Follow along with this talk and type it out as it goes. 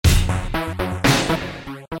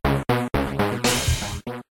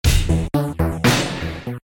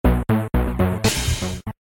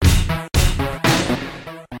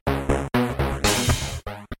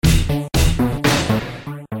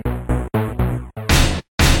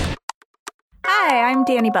I'm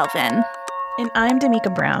Danny Belvin. And I'm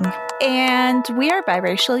D'Amica Brown. And we are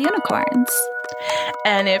biracial unicorns.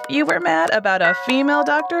 And if you were mad about a female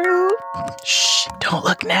Doctor Who, shh, don't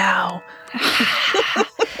look now.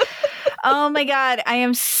 Oh my God, I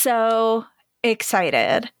am so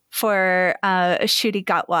excited for Ncuti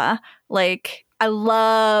Gatwa. Like, I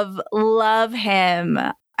love him.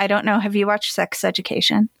 I don't know, have you watched Sex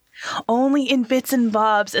Education? Only in bits and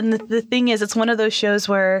bobs. And the thing is, it's one of those shows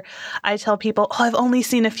where I tell people, oh, I've only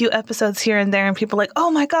seen a few episodes here and there. And people are like,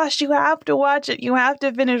 oh my gosh, you have to watch it. You have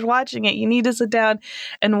to finish watching it. You need to sit down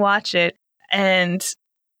and watch it. And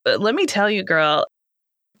let me tell you, girl,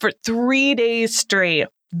 for 3 days straight,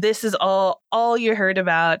 this is all you heard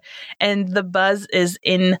about, and the buzz is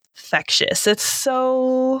infectious. It's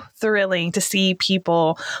so thrilling to see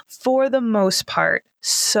people, for the most part,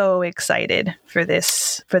 so excited for the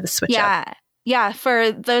switch up. Yeah,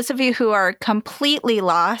 for those of you who are completely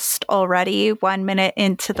lost already 1 minute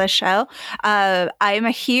into the show, I'm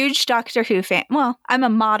a huge Doctor Who fan. Well, I'm a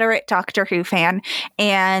moderate Doctor Who fan,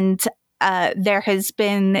 and there has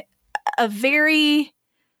been a very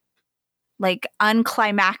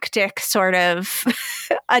unclimactic sort of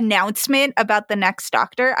announcement about the next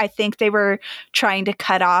Doctor. I think they were trying to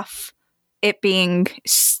cut off it being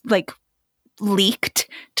leaked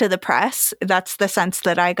to the press. That's the sense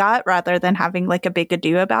that I got, rather than having a big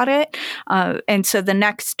ado about it. And so the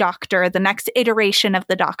next Doctor, the next iteration of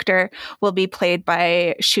the Doctor, will be played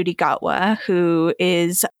by Ncuti Gatwa, who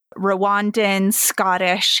is Rwandan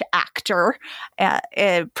Scottish actor,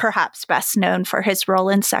 perhaps best known for his role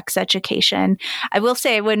in Sex Education. I will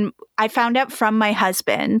say, when I found out from my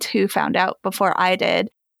husband, who found out before I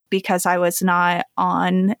did, because I was not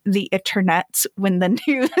on the internet when the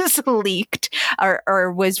news leaked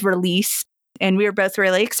or was released, and we were both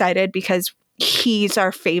really excited because he's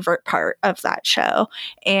our favorite part of that show.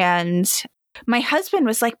 And my husband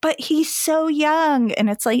was like, but he's so young. And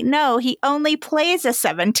it's like, no, he only plays a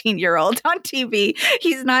 17-year-old on TV.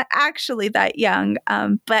 He's not actually that young.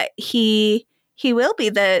 But he will be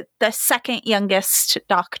the second youngest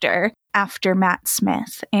Doctor after Matt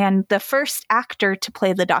Smith, and the first actor to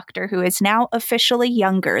play the Doctor who is now officially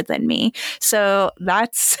younger than me. So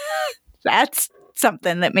that's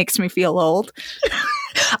something that makes me feel old.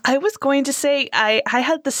 I was going to say, I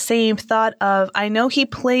had the same thought of, I know he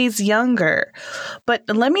plays younger, but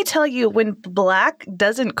let me tell you, when black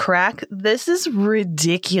doesn't crack, this is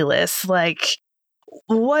ridiculous.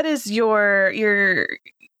 What is your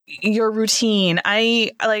routine?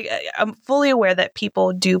 I'm fully aware that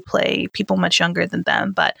people do play people much younger than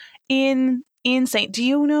them, but insane. Do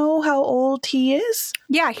you know how old he is?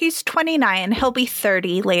 Yeah, he's 29. He'll be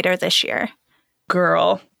 30 later this year.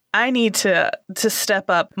 Girl, I need to step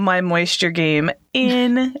up my moisture game.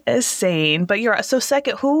 Insane. But you're so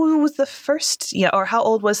second. Who was the first? Yeah, or how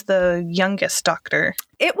old was the youngest Doctor?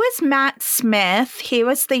 It was Matt Smith. He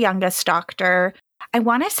was the youngest Doctor. I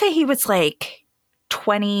want to say he was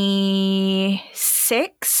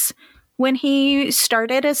 26 when he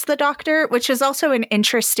started as the Doctor, which is also an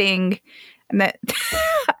interesting.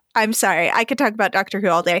 I'm sorry, I could talk about Doctor Who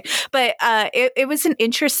all day, but it was an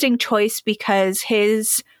interesting choice because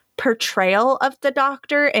his portrayal of the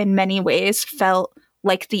Doctor in many ways felt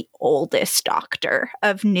like the oldest Doctor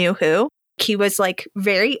of New Who. He was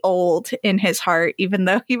very old in his heart, even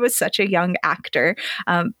though he was such a young actor.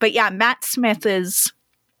 But yeah, Matt Smith is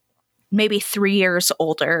maybe 3 years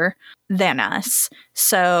older than us.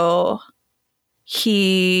 So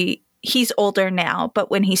he's older now,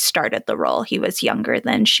 but when he started the role, he was younger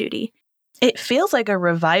than Ncuti. It feels like a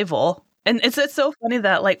revival. And it's so funny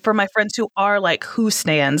that for my friends who are Who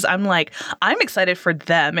stans, I'm excited for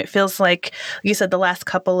them. It feels like you said, the last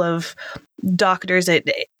couple of Doctors, it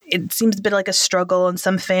seems a bit like a struggle, and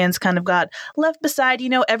some fans kind of got left beside.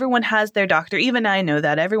 Everyone has their Doctor. Even I know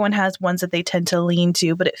that. Everyone has ones that they tend to lean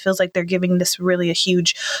to, but it feels like they're giving this really a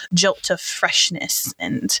huge jolt of freshness.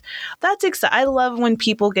 And that's exciting. I love when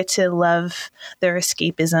people get to love their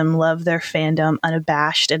escapism, love their fandom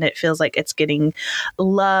unabashed, and it feels like it's getting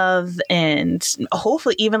love and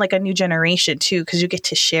hopefully even a new generation too, because you get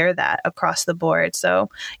to share that across the board. So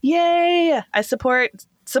yay! I support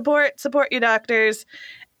your Doctors.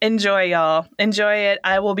 Enjoy, y'all. Enjoy it.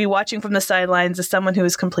 I will be watching from the sidelines as someone who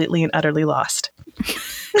is completely and utterly lost.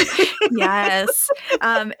 Yes.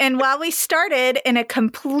 And while we started in a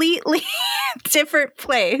completely different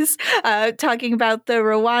place, talking about the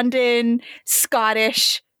Rwandan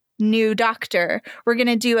Scottish new Doctor, we're going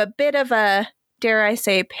to do a bit of a, dare I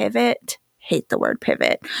say, pivot? Hate the word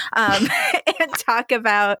pivot. And talk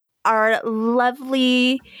about our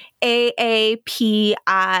lovely AAPI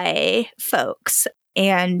folks.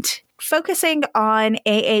 And focusing on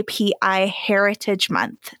AAPI Heritage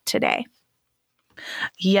Month today.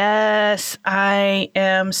 Yes, I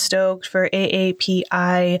am stoked for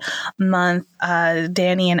AAPI month.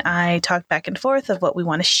 Danny and I talked back and forth of what we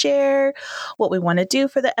want to share, what we want to do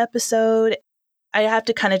for the episode. I have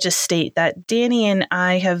to kind of just state that Danny and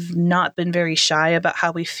I have not been very shy about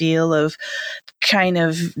how we feel of kind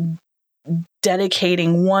of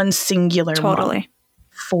dedicating one singular month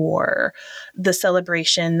for the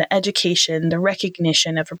celebration, the education, the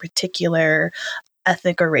recognition of a particular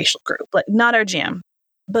ethnic or racial group. Like, not our jam.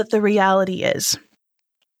 But the reality is,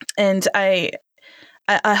 and I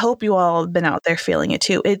hope you all have been out there feeling it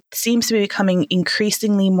too, it seems to be becoming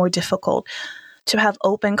increasingly more difficult to have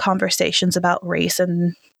open conversations about race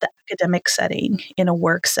in the academic setting, in a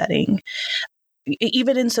work setting.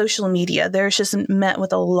 Even in social media, there's just met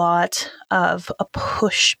with a lot of a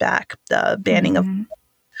pushback, the banning of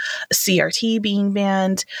CRT being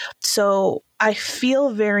banned. So I feel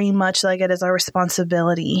very much like it is our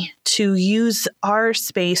responsibility to use our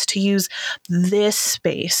space, to use this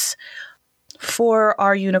space for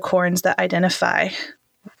our unicorns that identify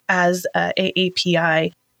as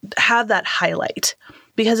AAPI, have that highlight,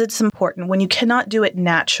 because it's important. When you cannot do it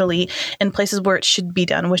naturally in places where it should be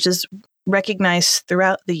done, which is recognized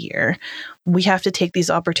throughout the year, we have to take these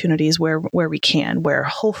opportunities where we can, where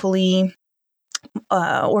hopefully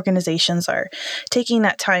organizations are taking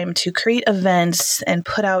that time to create events and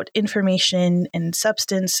put out information and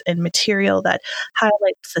substance and material that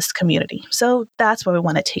highlights this community. So that's what we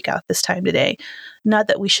want to take out this time today. Not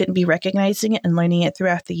that we shouldn't be recognizing it and learning it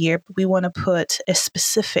throughout the year, but we want to put a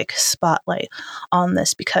specific spotlight on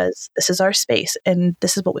this because this is our space and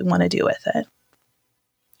this is what we want to do with it.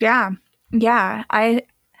 Yeah. I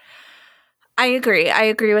agree. I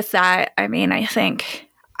agree with that. I mean, I think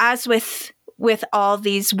as with all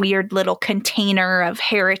these weird little container of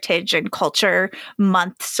heritage and culture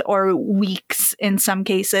months or weeks in some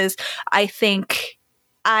cases, I think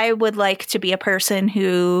I would like to be a person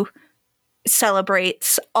who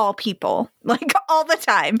celebrates all people, like all the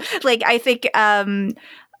time. Like, I think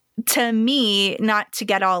to me, not to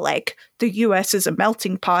get all like the US is a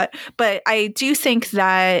melting pot, but I do think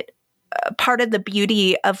that part of the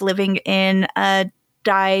beauty of living in a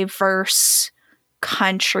diverse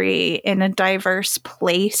country, in a diverse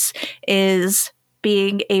place, is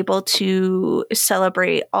being able to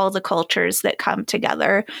celebrate all the cultures that come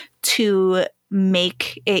together to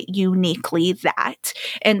make it uniquely that.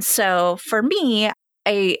 And so for me,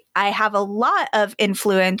 I have a lot of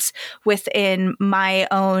influence within my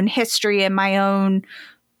own history and my own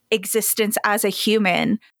existence as a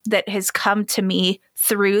human that has come to me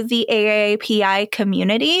through the AAPI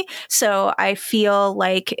community. So I feel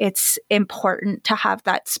like it's important to have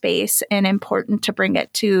that space and important to bring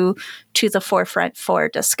it to the forefront for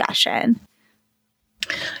discussion.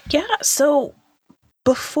 Yeah. So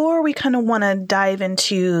before we kind of want to dive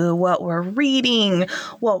into what we're reading,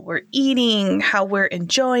 what we're eating, how we're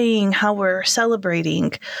enjoying, how we're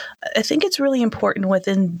celebrating, I think it's really important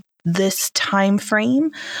within this time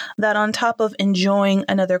frame that on top of enjoying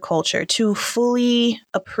another culture, to fully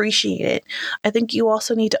appreciate it, I think you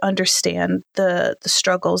also need to understand the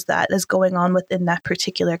struggles that is going on within that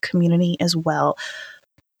particular community as well.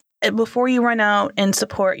 Before you run out and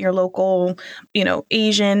support your local,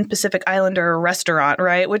 Asian Pacific Islander restaurant,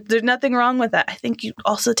 right? There's nothing wrong with that. I think you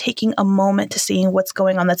also taking a moment to seeing what's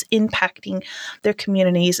going on that's impacting their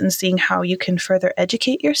communities and seeing how you can further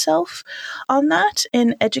educate yourself on that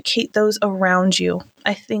and educate those around you.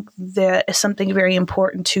 I think that is something very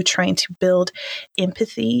important to trying to build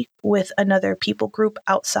empathy with another people group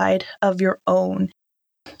outside of your own.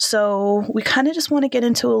 So we kind of just want to get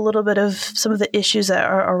into a little bit of some of the issues that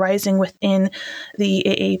are arising within the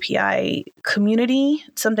AAPI community,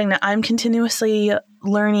 something that I'm continuously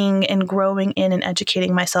learning and growing in and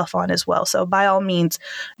educating myself on as well. So by all means,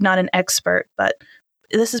 not an expert, but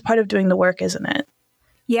this is part of doing the work, isn't it?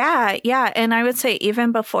 Yeah. And I would say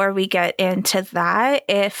even before we get into that,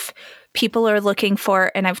 if people are looking for,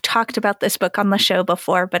 and I've talked about this book on the show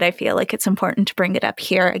before, but I feel like it's important to bring it up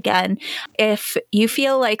here again. If you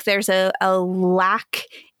feel like there's a lack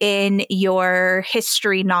in your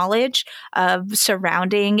history knowledge of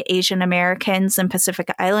surrounding Asian Americans and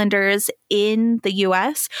Pacific Islanders in the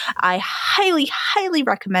US, I highly, highly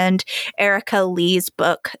recommend Erica Lee's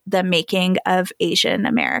book, The Making of Asian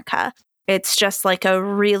America. It's just like a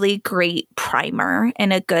really great primer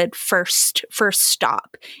and a good first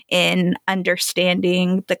stop in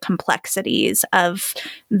understanding the complexities of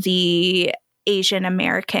the Asian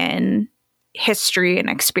American history and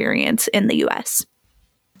experience in the US.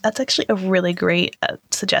 That's actually a really great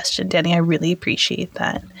suggestion, Danny. I really appreciate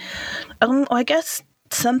that. I guess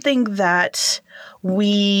something that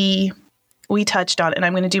we touched on, and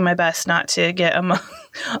I'm going to do my best not to get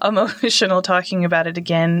emotional talking about it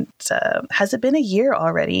again. Has it been a year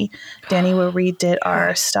already, Danny, where we did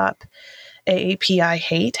our Stop AAPI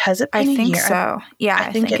Hate? Has it been a year? I think so. Yeah,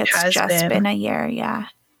 I think it it's has just been a year. Yeah.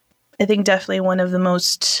 I think definitely one of the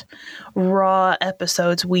most raw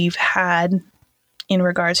episodes we've had in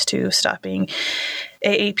regards to stopping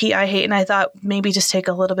AAPI hate. And I thought maybe just take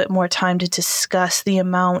a little bit more time to discuss the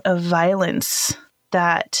amount of violence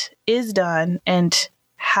that is done and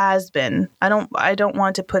has been. I don't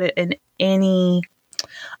want to put it in any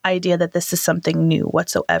idea that this is something new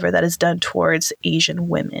whatsoever that is done towards Asian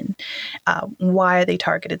women. Why are they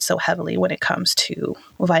targeted so heavily when it comes to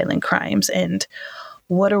violent crimes? And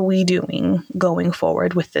what are we doing going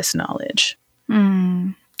forward with this knowledge?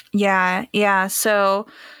 Yeah. So,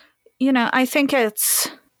 I think it's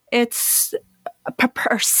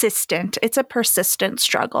persistent. It's a persistent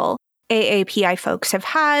struggle AAPI folks have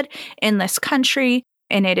had in this country,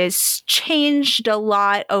 and it has changed a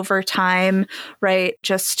lot over time, right?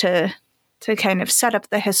 Just to kind of set up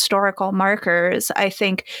the historical markers, I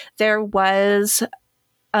think there was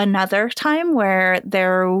another time where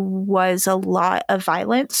there was a lot of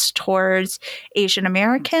violence towards Asian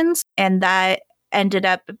Americans, and that ended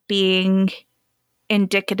up being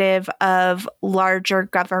indicative of larger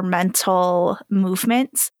governmental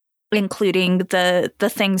movements, including the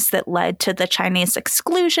things that led to the Chinese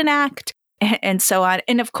Exclusion Act and so on.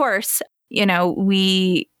 And of course,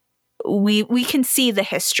 we can see the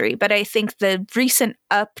history, but I think the recent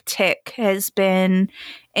uptick has been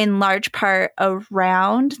in large part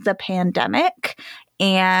around the pandemic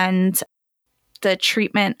and the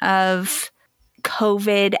treatment of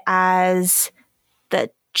COVID as the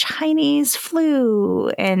Chinese flu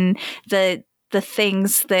and the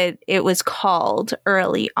things that it was called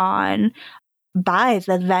early on by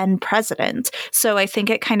the then president. So I think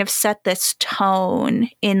it kind of set this tone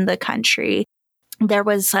in the country. There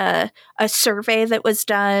was a survey that was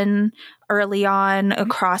done early on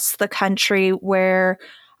across the country where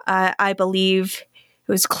I believe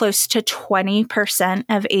it was close to 20%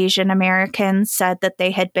 of Asian Americans said that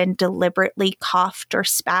they had been deliberately coughed or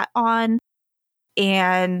spat on.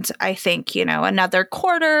 And I think, another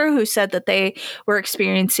quarter who said that they were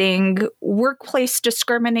experiencing workplace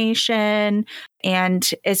discrimination, and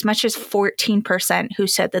as much as 14% who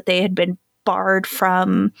said that they had been barred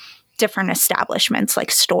from different establishments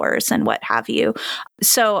like stores and what have you.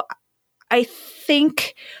 So I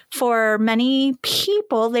think for many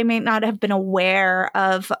people, they may not have been aware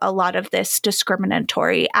of a lot of this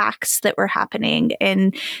discriminatory acts that were happening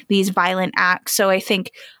in these violent acts. So I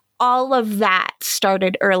think all of that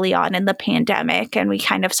started early on in the pandemic, and we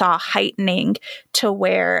kind of saw a heightening to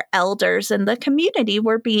where elders in the community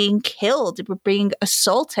were being killed, were being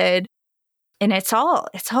assaulted. And it's all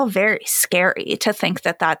very scary to think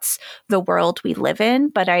that that's the world we live in.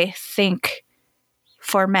 But I think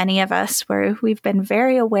for many of us, we've been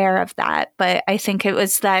very aware of that. But I think it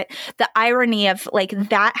was that the irony of like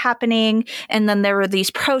that happening, and then there were these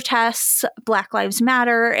protests, Black Lives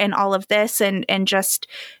Matter, and all of this, and just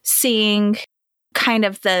seeing kind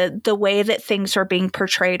of the way that things are being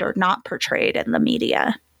portrayed or not portrayed in the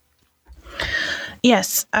media.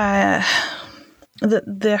 Yes.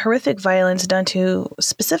 The horrific violence done to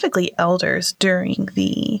specifically elders during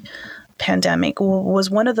the pandemic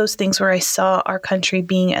was one of those things where I saw our country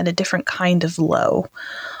being at a different kind of low,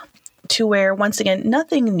 to where, once again,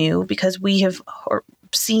 nothing new, because we have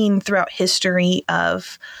seen throughout history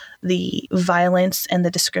of the violence and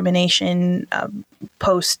the discrimination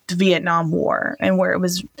post-Vietnam War, and where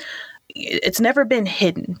it's never been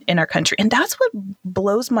hidden in our country. And that's what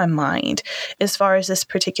blows my mind as far as this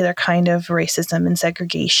particular kind of racism and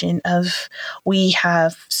segregation of we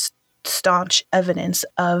have staunch evidence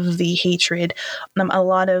of the hatred. A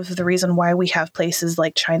lot of the reason why we have places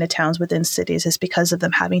like Chinatowns within cities is because of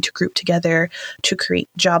them having to group together to create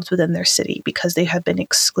jobs within their city, because they have been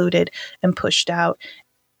excluded and pushed out.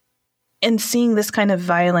 And seeing this kind of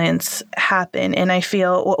violence happen, and I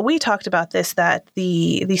feel we talked about this, that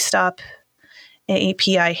the Stop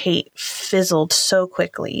AAPI hate fizzled so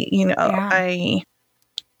quickly. I'm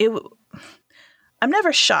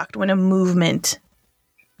never shocked when a movement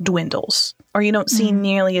dwindles or you don't see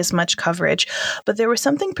nearly as much coverage, but there was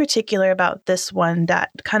something particular about this one that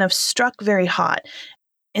kind of struck very hot,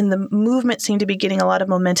 and the movement seemed to be getting a lot of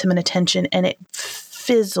momentum and attention, and it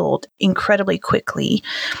fizzled incredibly quickly.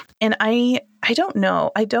 And I don't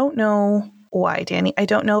know why, Danny. I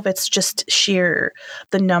don't know if it's just sheer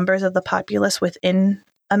the numbers of the populace within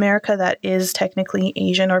America that is technically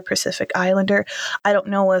Asian or Pacific Islander, I don't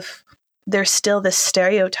know if there's still this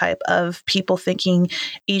stereotype of people thinking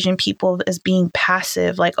Asian people as being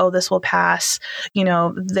passive, like, oh, this will pass. You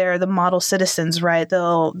know, they're the model citizens, right?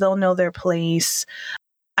 They'll know their place.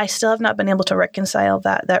 I still have not been able to reconcile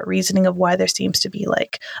that reasoning of why there seems to be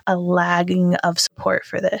like a lagging of support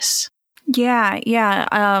for this. Yeah.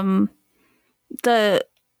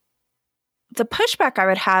 The pushback I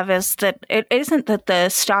would have is that it isn't that the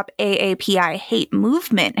Stop AAPI hate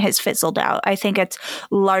movement has fizzled out. I think it's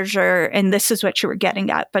larger, and this is what you were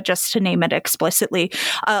getting at, but just to name it explicitly,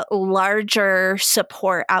 larger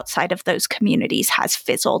support outside of those communities has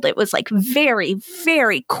fizzled. It was like very,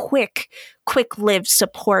 very quick-lived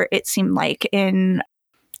support, it seemed like, in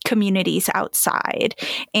communities outside.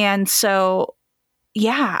 And so,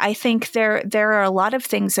 yeah, I think there are a lot of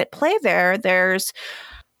things at play there. There's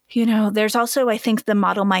also, I think, the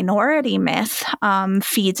model minority myth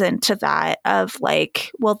feeds into that of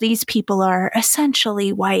like, well, these people are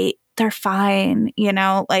essentially white. They're fine,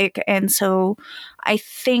 and so I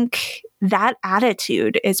think that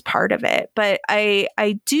attitude is part of it. But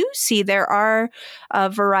I do see there are a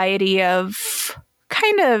variety of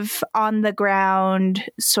kind of on the ground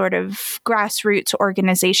sort of grassroots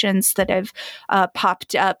organizations that have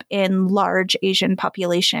popped up in large Asian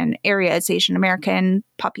population areas, Asian American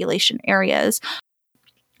population areas.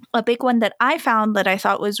 A big one that I found that I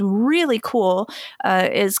thought was really cool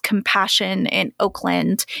is Compassion in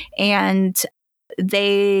Oakland. And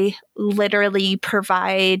they literally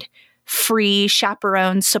provide free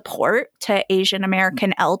chaperone support to Asian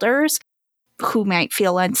American elders who might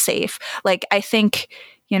feel unsafe. Like, I think,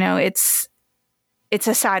 it's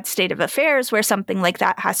a sad state of affairs where something like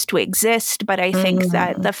that has to exist. But I think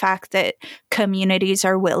that the fact that communities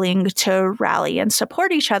are willing to rally and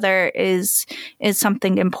support each other is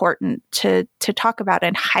something important to talk about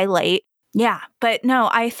and highlight. Yeah. But no,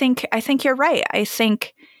 I think you're right. I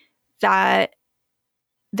think that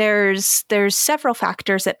there's several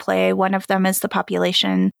factors at play. One of them is the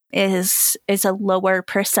population is a lower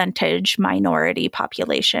percentage minority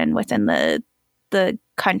population within the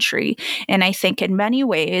country. And I think in many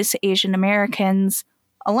ways, Asian Americans,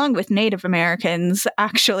 along with Native Americans,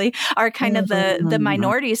 actually, are kind of the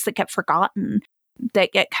minorities that get forgotten,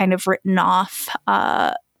 that get kind of written off.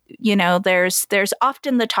 There's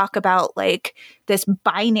often the talk about like this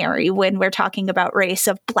binary when we're talking about race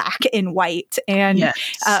of black and white, and yes.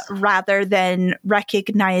 Rather than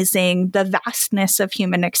recognizing the vastness of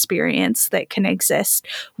human experience that can exist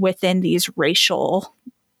within these racial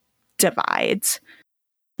divides.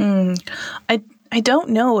 I don't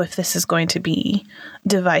know if this is going to be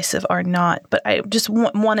divisive or not, but I just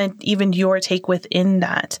wanted even your take within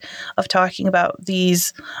that of talking about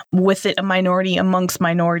these within a minority amongst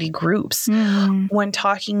minority groups. When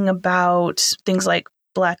talking about things like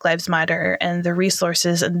Black Lives Matter and the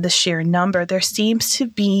resources and the sheer number, there seems to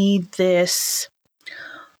be this,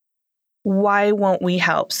 why won't we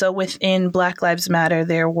help? So within Black Lives Matter,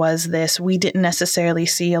 there was this, we didn't necessarily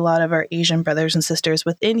see a lot of our Asian brothers and sisters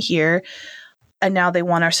within here. And now they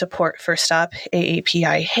want our support for Stop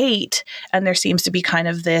AAPI Hate. And there seems to be kind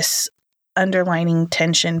of this underlining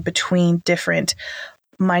tension between different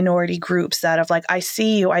minority groups that of like, I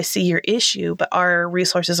see you, I see your issue, but our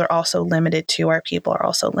resources are also limited too. Our people are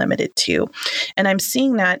also limited too. And I'm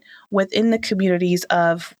seeing that within the communities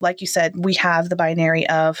of, like you said, we have the binary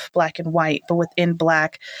of black and white, but within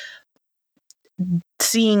black,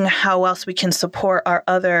 seeing how else we can support our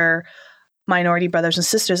other minority brothers and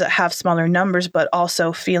sisters that have smaller numbers, but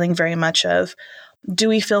also feeling very much of, do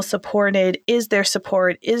we feel supported? Is there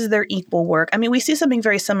support? Is there equal work? I mean, we see something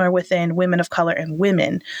very similar within women of color and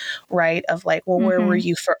women, right? Of like, well, where were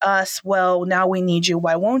you for us? Well, now we need you.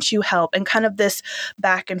 Why won't you help? And kind of this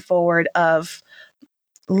back and forward of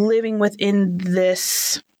living within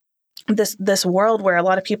this world where a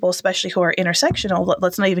lot of people, especially who are intersectional,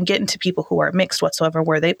 let's not even get into people who are mixed whatsoever,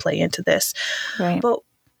 where they play into this. Right. But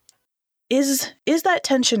is that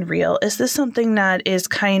tension real? Is this something that is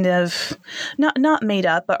kind of not made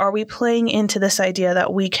up, but are we playing into this idea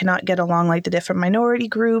that we cannot get along like the different minority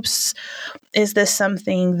groups? Is this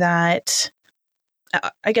something that,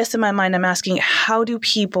 I guess in my mind, I'm asking, how do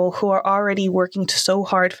people who are already working so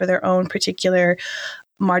hard for their own particular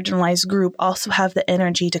marginalized group also have the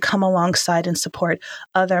energy to come alongside and support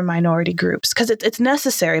other minority groups? Because it's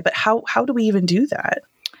necessary, but how do we even do that?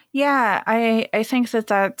 Yeah, I think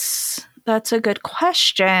that's a good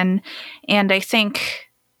question. And I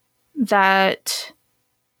think that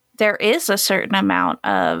there is a certain amount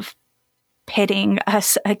of pitting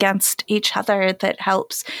us against each other that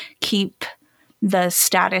helps keep the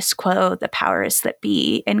status quo, the powers that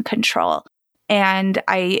be in control. And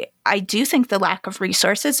I do think the lack of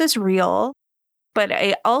resources is real, but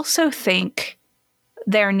I also think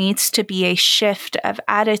there needs to be a shift of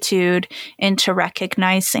attitude into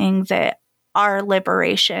recognizing that our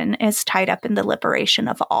liberation is tied up in the liberation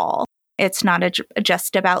of all. It's not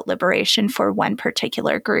just about liberation for one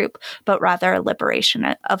particular group, but rather a liberation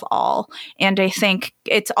of all. And I think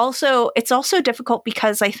it's also difficult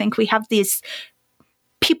because I think we have these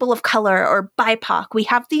people of color or BIPOC. We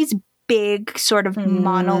have these big sort of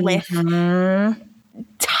monolith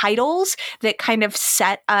titles that kind of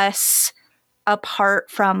set us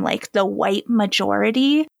apart from like the white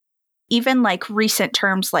majority. Even like recent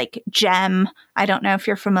terms like GEM, I don't know if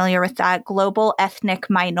you're familiar with that, global ethnic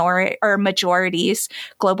minority or majorities,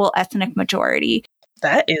 global ethnic majority.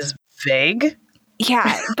 That is vague.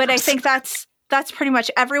 Yeah, but I think that's pretty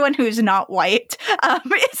much everyone who's not white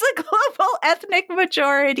is a global ethnic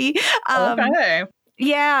majority. Okay.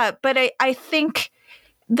 Yeah, but I think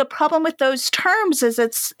the problem with those terms is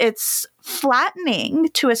it's flattening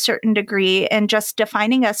to a certain degree and just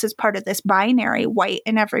defining us as part of this binary, white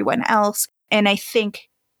and everyone else. And I think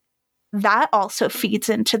that also feeds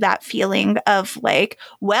into that feeling of like,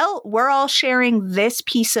 well, we're all sharing this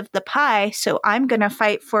piece of the pie, so I'm going to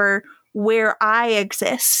fight for where I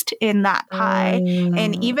exist in that pie.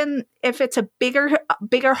 And even if it's a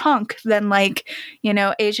bigger hunk than like, you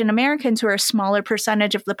know, Asian Americans who are a smaller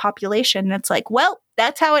percentage of the population, it's like, well,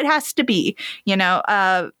 that's how it has to be, you know?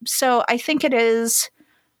 So I think it is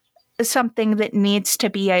something that needs to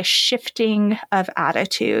be a shifting of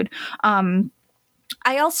attitude.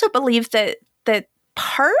 I also believe that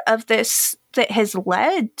part of this that has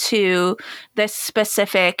led to this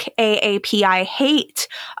specific AAPI hate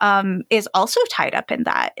is also tied up in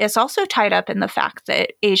that. It's also tied up in the fact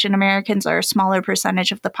that Asian Americans are a smaller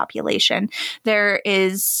percentage of the population. There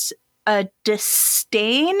is a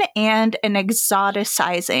disdain and an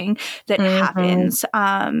exoticizing that happens,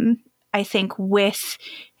 I think, with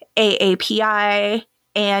AAPI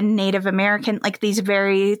and Native American, like these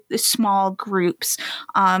very small groups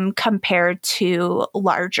compared to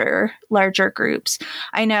larger groups.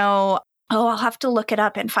 I know, I'll have to look it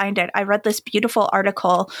up and find it. I read this beautiful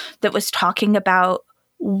article that was talking about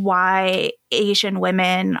why Asian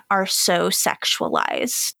women are so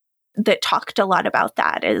sexualized, that talked a lot about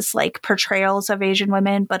that as like portrayals of Asian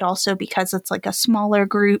women, but also because it's like a smaller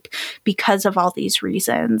group because of all these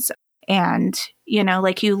reasons. And, you know,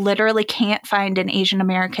 like you literally can't find an Asian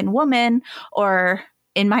American woman, or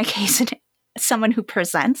in my case, someone who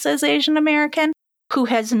presents as Asian American, who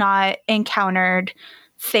has not encountered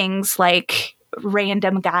things like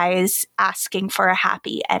random guys asking for a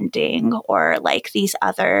happy ending, or like these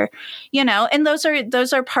other, you know, and those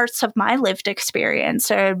are parts of my lived experience,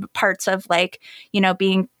 or parts of like, you know,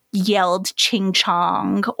 being yelled ching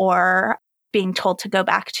chong or being told to go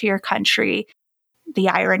back to your country. The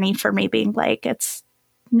irony for me being like, it's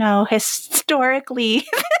no, historically,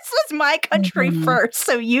 this was my country first,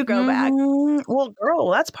 so you go back. Well, girl,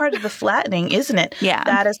 that's part of the flattening, isn't it? Yeah.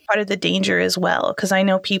 That is part of the danger as well. Because I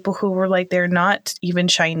know people who were like, they're not even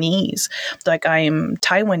Chinese. Like, I am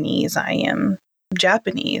Taiwanese, I am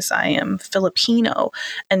Japanese, I am Filipino,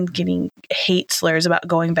 and getting hate slurs about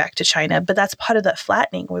going back to China. But that's part of that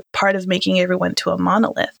flattening, part of making everyone to a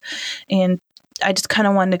monolith. And I just kind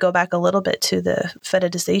of wanted to go back a little bit to the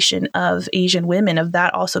fetishization of Asian women, of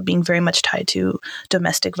that also being very much tied to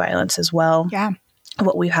domestic violence as well. Yeah.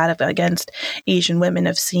 What we've had against Asian women,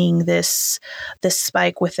 of seeing this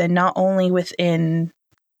spike within, not only within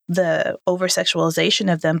the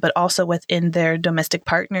over-sexualization of them, but also within their domestic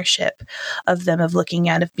partnership of them, of looking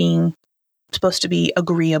at it being supposed to be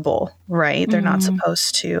agreeable, right? They're not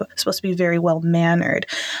supposed to be very well mannered,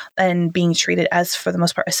 and being treated as, for the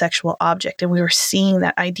most part, a sexual object. And we were seeing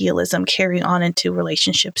that idealism carry on into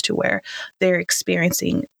relationships to where they're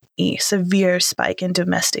experiencing a severe spike in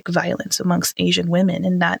domestic violence amongst Asian women.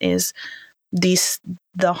 And that is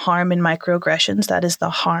the harm in microaggressions, that is the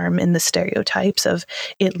harm in the stereotypes of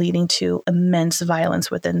it leading to immense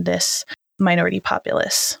violence within this minority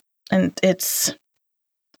populace. And it's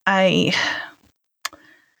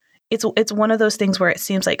one of those things where it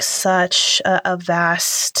seems like such a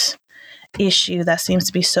vast issue that seems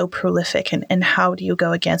to be so prolific, and how do you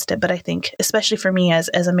go against it? But I think, especially for me as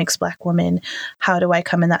a mixed Black woman, how do I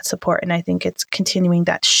come in that support? And I think it's continuing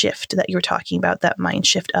that shift that you're talking about, that mind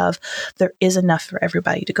shift of there is enough for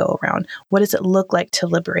everybody to go around. What does it look like to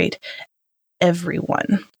liberate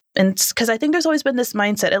everyone? And because I think there's always been this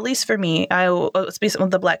mindset, at least for me, I will speak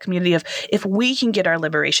with the Black community, of if we can get our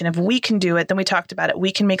liberation, if we can do it, then we talked about it.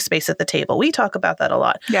 We can make space at the table. We talk about that a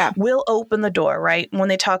lot. Yeah. We'll open the door, right? When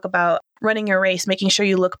they talk about running a race, making sure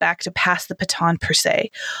you look back to pass the baton per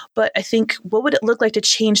se. But I think, what would it look like to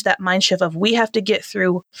change that mind shift of we have to get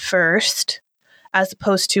through first, as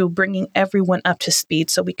opposed to bringing everyone up to speed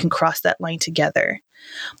so we can cross that line together?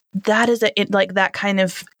 That is like that kind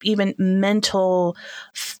of even mental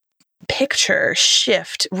picture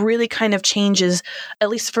shift really kind of changes, at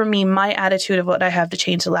least for me, my attitude of what I have to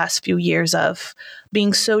change the last few years of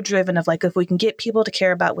being so driven of like, if we can get people to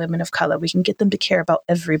care about women of color, we can get them to care about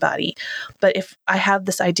everybody. But if I have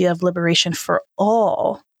this idea of liberation for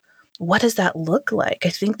all, what does that look like? I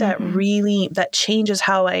think that really, that changes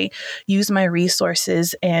how I use my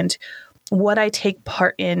resources and what I take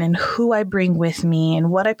part in and who I bring with me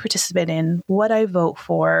and what I participate in, what I vote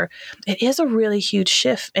for. It is a really huge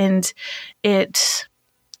shift, and it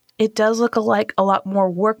does look like a lot more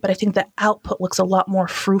work, but I think the output looks a lot more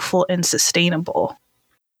fruitful and sustainable.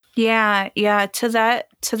 Yeah. To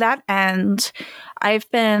that end, I've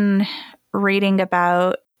been reading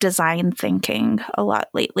about design thinking a lot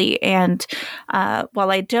lately. And while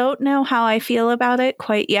I don't know how I feel about it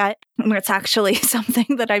quite yet, it's actually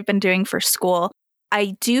something that I've been doing for school,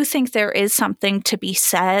 I do think there is something to be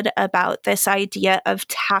said about this idea of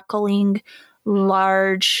tackling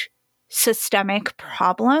large systemic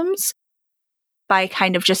problems by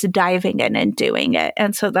kind of just diving in and doing it.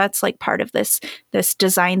 And so that's like part of this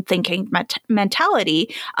design thinking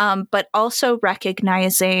mentality, but also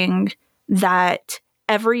recognizing that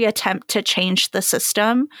every attempt to change the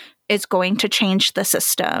system is going to change the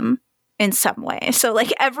system in some way. So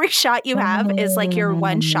like every shot you have is like your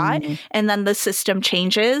one shot, and then the system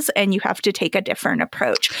changes and you have to take a different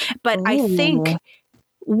approach. But I think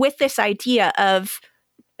with this idea of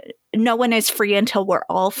no one is free until we're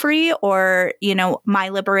all free, or, you know, my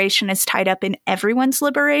liberation is tied up in everyone's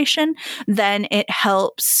liberation, then it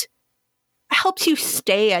helps you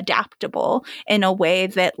stay adaptable in a way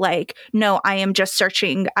that like, no, I am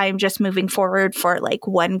just moving forward for like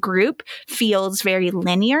one group feels very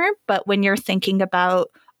linear. But when you're thinking about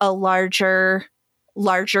a larger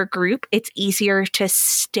group, it's easier to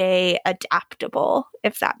stay adaptable,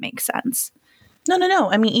 if that makes sense. No.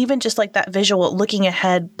 I mean, even just like that visual, looking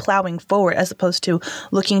ahead, plowing forward, as opposed to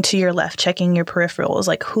looking to your left, checking your peripherals,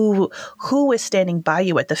 like who is standing by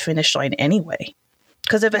you at the finish line anyway?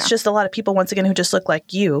 Because if it's just a lot of people, once again, who just look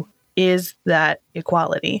like you, is that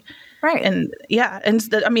equality? Right. And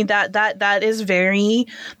I mean, that is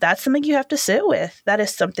that's something you have to sit with. That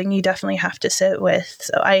is something you definitely have to sit with.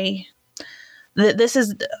 So this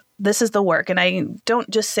is the work. And I don't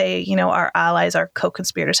just say, you know, our allies, our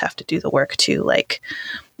co-conspirators have to do the work too. Like,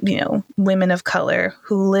 you know, women of color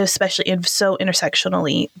who live especially so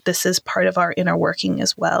intersectionally, this is part of our inner working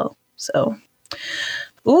as well. So,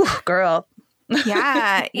 ooh, girl.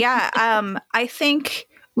 Yeah. I think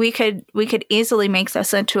we could easily make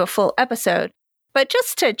this into a full episode. But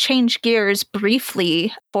just to change gears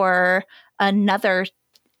briefly for another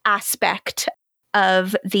aspect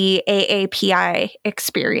of the AAPI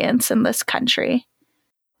experience in this country,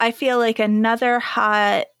 I feel like another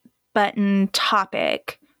hot button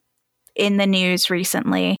topic in the news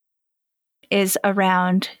recently is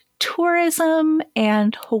around tourism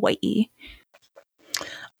and Hawaii.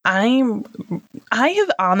 I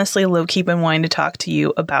have honestly low-key been wanting to talk to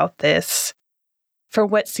you about this for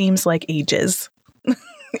what seems like ages.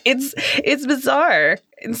 It's bizarre.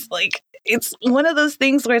 It's like, it's one of those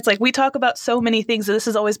things where it's like, we talk about so many things. And this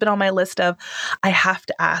has always been on my list of, I have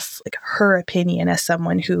to ask like her opinion as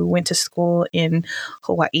someone who went to school in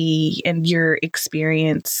Hawaii and your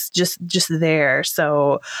experience just there.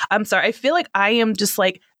 So I'm sorry. I feel like I am just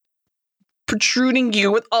like protruding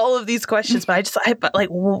you with all of these questions, but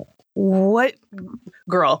what,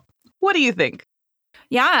 girl, what do you think?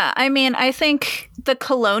 Yeah, I mean, I think the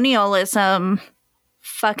colonialist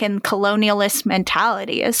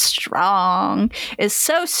mentality is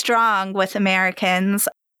so strong with Americans.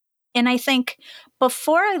 And I think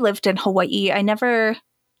before I lived in Hawaii, I never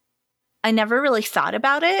really thought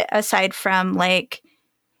about it, aside from like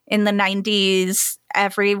in the 90s,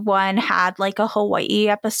 everyone had like a Hawaii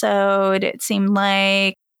episode. It seemed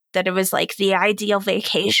like that it was like the ideal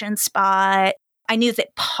vacation spot. I knew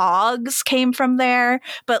that Pogs came from there,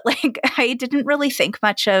 but like I didn't really think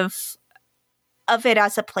much of it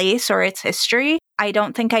as a place or its history. I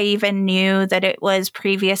don't think I even knew that it was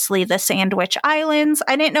previously the Sandwich Islands.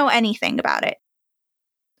 I didn't know anything about it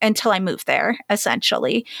until I moved there,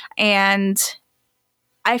 essentially. And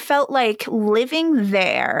I felt like living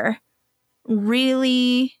there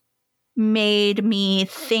really made me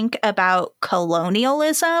think about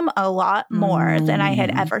colonialism a lot more than I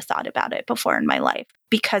had ever thought about it before in my life.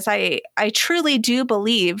 Because I truly do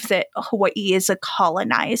believe that Hawaii is a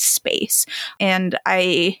colonized space. And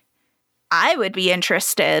I would be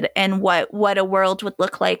interested in what a world would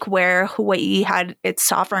look like where Hawaii had its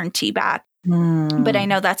sovereignty back. But I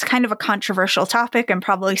know that's kind of a controversial topic and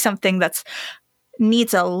probably something that's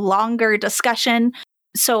needs a longer discussion.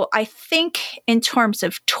 So I think in terms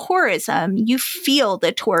of tourism, you feel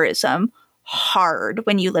the tourism hard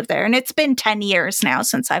when you live there. And it's been 10 years now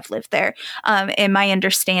since I've lived there. And my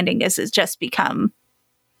understanding is it's just become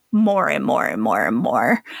more and more and more and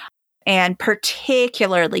more. And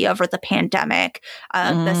particularly over the pandemic,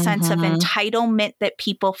 the sense of entitlement that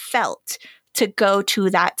people felt to go to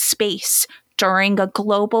that space during a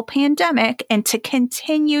global pandemic and to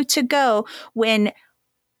continue to go when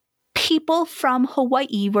people from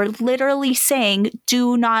Hawaii were literally saying,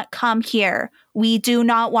 do not come here. We do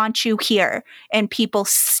not want you here. And people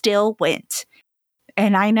still went.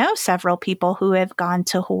 And I know several people who have gone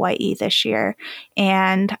to Hawaii this year,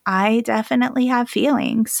 and I definitely have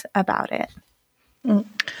feelings about it.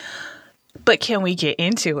 But can we get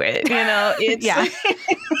into it? It's, yeah.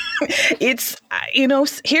 It's,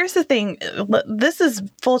 here's the thing. This is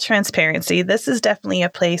full transparency. This is definitely a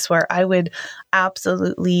place where I would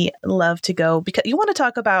absolutely love to go, because you want to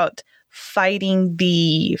talk about fighting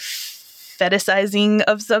the fetishizing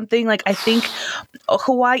of something. Like, I think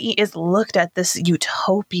Hawaii is looked at this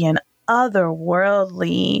utopian,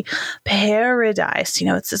 otherworldly paradise.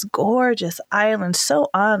 It's this gorgeous island, so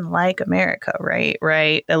unlike America, right?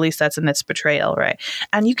 At least that's in its portrayal, right?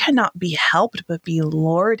 And you cannot be helped but be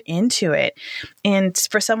lured into it. And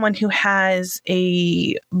for someone who has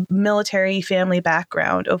a military family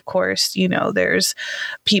background, of course, there's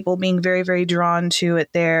people being very, very drawn to it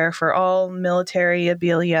there for all military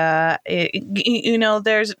abilia.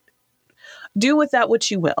 There's do with that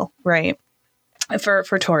what you will, right? For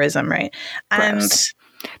tourism, right? And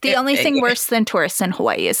the only thing worse than tourists in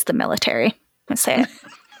Hawaii is the military. Let's say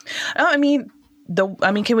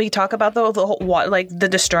it. Can we talk about the whole like the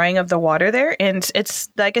destroying of the water there? And it's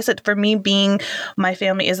like I said, for me, being my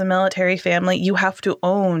family is a military family, you have to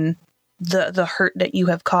own the hurt that you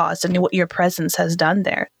have caused and what your presence has done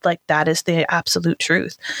there. Like, that is the absolute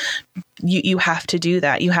truth. You have to do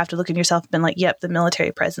that. You have to look at yourself and been like, yep, the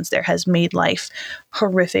military presence there has made life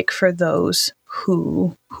horrific for those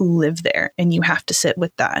who live there. And you have to sit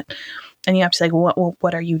with that. And you have to say,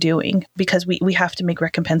 what are you doing? Because we have to make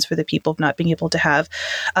recompense for the people of not being able to have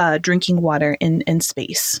drinking water in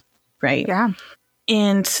space, right? Yeah.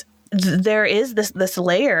 And there is this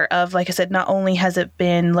layer of, like I said, not only has it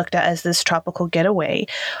been looked at as this tropical getaway,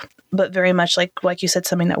 but very much like you said,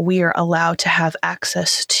 something that we are allowed to have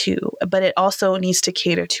access to, but it also needs to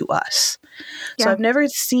cater to us. Yeah. So I've never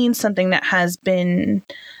seen something that has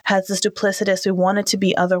this duplicitous. We want it to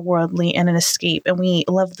be otherworldly and an escape, and we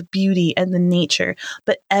love the beauty and the nature,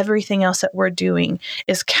 but everything else that we're doing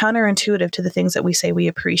is counterintuitive to the things that we say we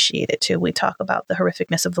appreciate it to. We talk about the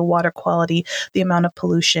horrificness of the water quality, the amount of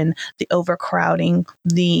pollution, the overcrowding,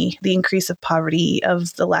 the increase of poverty,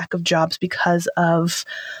 of the lack of jobs because of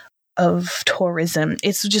tourism.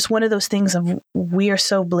 It's just one of those things of we are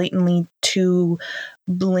so blatantly to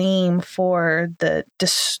blame for the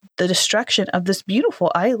destruction of this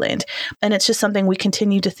beautiful island. And it's just something we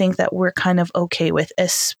continue to think that we're kind of okay with,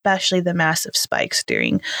 especially the massive spikes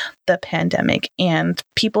during the pandemic and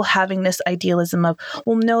people having this idealism of,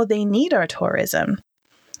 well, no, they need our tourism.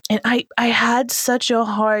 And I had such a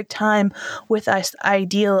hard time with this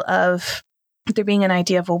ideal of there being an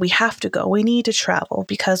idea of, well, we have to go, we need to travel,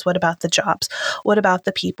 because what about the jobs? What about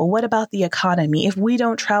the people? What about the economy? If we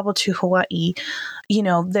don't travel to Hawaii,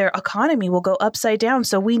 their economy will go upside down.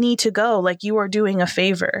 So we need to go. Like, you are doing a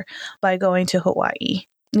favor by going to Hawaii.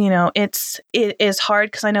 It is hard,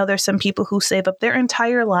 because I know there's some people who save up their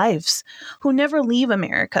entire lives, who never leave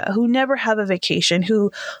America, who never have a vacation,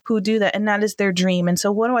 who do that. And that is their dream. And so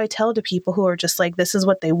what do I tell to people who are just like, this is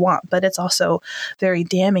what they want? But it's also very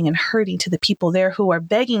damning and hurting to the people there who are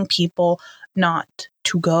begging people not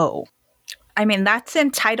to go. I mean, that's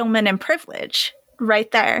entitlement and privilege right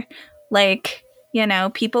there. Like,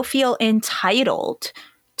 people feel entitled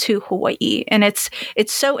to Hawaii. And it's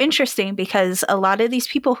so interesting, because a lot of these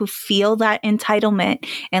people who feel that entitlement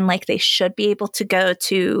and like they should be able to go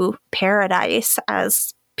to paradise,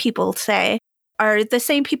 as people say, are the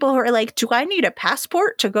same people who are like, do I need a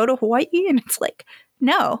passport to go to Hawaii? And it's like,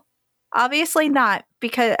 no, obviously not,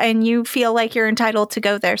 and you feel like you're entitled to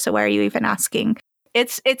go there. So why are you even asking?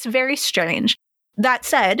 It's very strange. That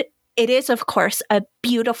said, it is, of course, a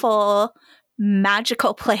beautiful,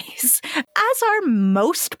 magical place, as are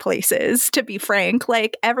most places, to be frank.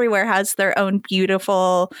 Like, everywhere has their own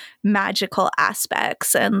beautiful, magical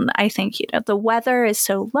aspects. And I think, the weather is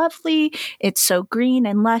so lovely. It's so green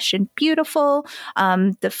and lush and beautiful.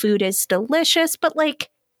 The food is delicious, but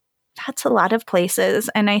like, that's a lot of places.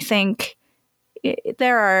 And I think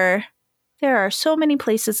there are so many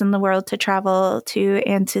places in the world to travel to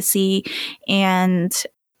and to see. And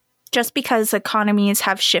just because economies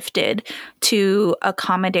have shifted to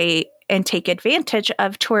accommodate and take advantage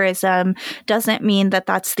of tourism doesn't mean that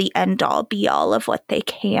that's the end all be all of what they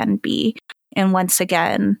can be. And once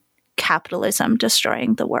again, capitalism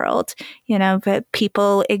destroying the world. But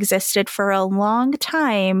people existed for a long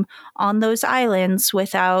time on those islands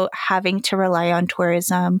without having to rely on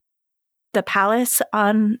tourism. The palace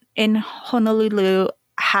in Honolulu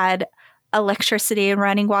had electricity and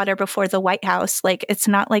running water before the White House. Like, it's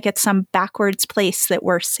not like it's some backwards place that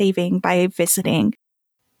we're saving by visiting.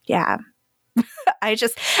 Yeah.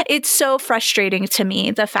 It's so frustrating to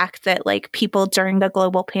me, the fact that like people during the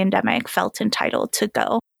global pandemic felt entitled to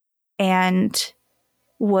go and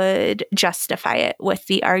would justify it with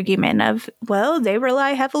the argument of, well, they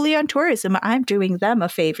rely heavily on tourism. I'm doing them a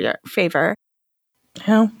favor.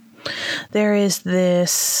 Yeah. There is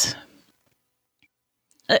this,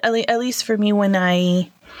 at least for me, when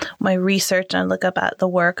my research and I look up at the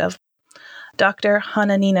work of Dr.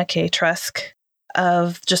 Hananina K. Trusk,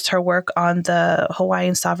 of just her work on the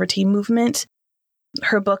Hawaiian sovereignty movement.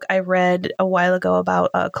 Her book I read a while ago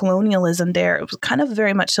about colonialism there, it was kind of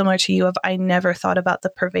very much similar to you, of I never thought about the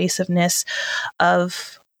pervasiveness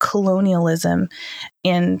of colonialism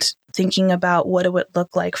and thinking about what it would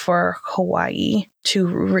look like for Hawaii to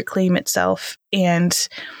reclaim itself. And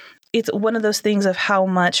it's one of those things of how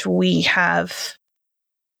much we have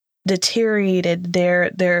deteriorated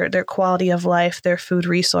their quality of life, their food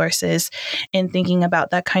resources, and thinking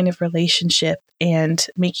about that kind of relationship and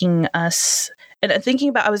making us, and thinking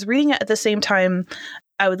about, I was reading it at the same time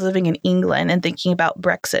I was living in England and thinking about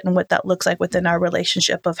Brexit and what that looks like within our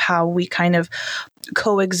relationship, of how we kind of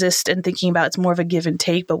coexist, and thinking about it's more of a give and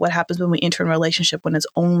take, but what happens when we enter a relationship when it's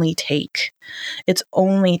only take, and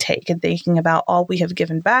thinking about all we have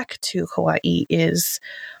given back to Hawaii is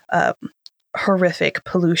horrific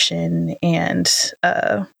pollution and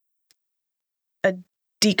a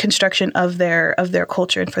deconstruction of their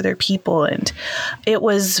culture and for their people. And it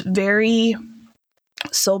was very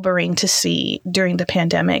sobering to see during the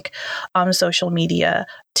pandemic on social media,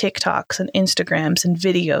 TikToks and Instagrams and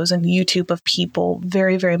videos and YouTube, of people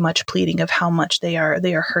very, very much pleading of how much they are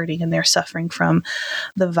hurting and they're suffering from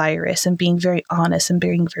the virus, and being very honest and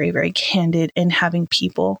being very, very candid, and having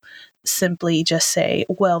people simply just say,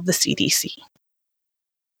 well, the CDC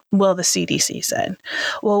said,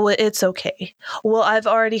 well, it's okay. Well, I've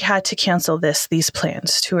already had to cancel these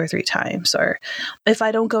plans 2 or 3 times. Or if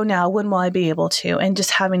I don't go now, when will I be able to? And just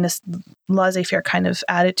having this laissez-faire kind of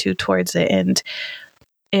attitude towards it. And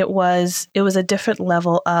it was a different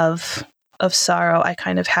level of sorrow I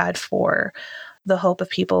kind of had for the hope of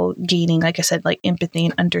people gaining, like I said, like empathy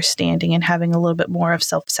and understanding, and having a little bit more of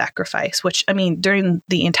self-sacrifice, which, I mean, during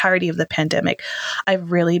the entirety of the pandemic, I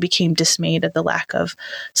really became dismayed at the lack of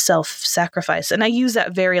self-sacrifice. And I use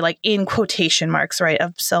that very like in quotation marks, right,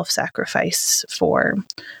 of self-sacrifice for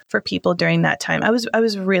people during that time. I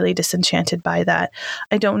was really disenchanted by that.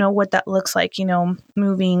 I don't know what that looks like,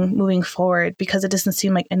 moving forward, because it doesn't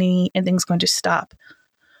seem like anything's going to stop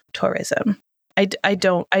tourism. I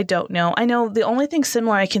don't know. I know the only thing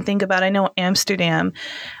similar I can think about, I know Amsterdam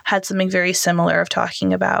had something very similar, of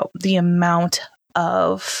talking about the amount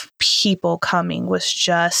of people coming was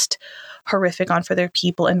just horrific for their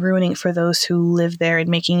people, and ruining for those who live there, and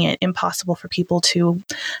making it impossible for people to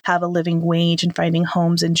have a living wage and finding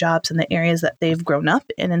homes and jobs in the areas that they've grown up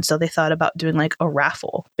in. And so they thought about doing like a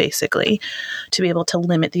raffle, basically, to be able to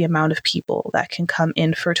limit the amount of people that can come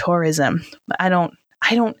in for tourism. But I don't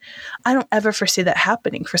ever foresee that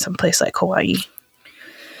happening for some place like Hawaii.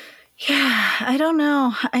 Yeah, I don't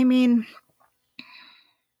know. I mean,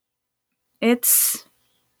 it's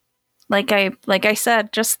like I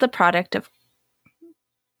said, just the product of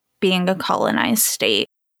being a colonized state.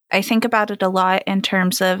 I think about it a lot in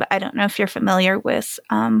terms of, I don't know if you're familiar with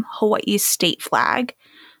Hawaii's state flag,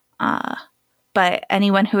 but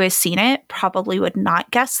anyone who has seen it probably would not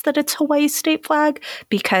guess that it's Hawaii's state flag,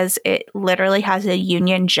 because it literally has a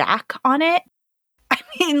Union Jack on it. I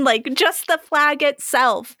mean, like, just the flag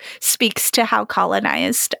itself speaks to how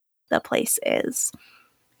colonized the place is.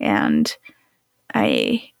 And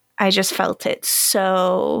I just felt it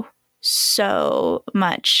so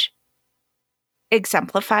much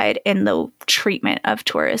exemplified in the treatment of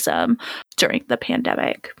tourism during the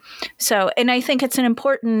pandemic. So, and I think it's an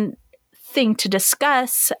important thing to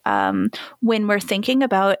discuss when we're thinking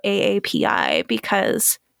about AAPI,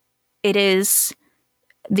 because it is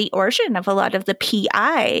the origin of a lot of the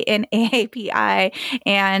PI in AAPI,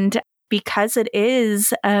 and because it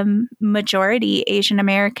is a majority Asian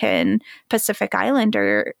American Pacific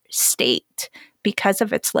Islander state, because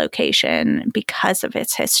of its location, because of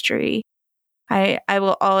its history, I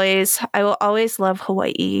will always love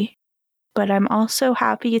Hawaii, but I'm also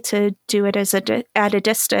happy to do it at a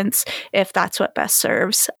distance if that's what best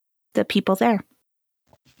serves the people there.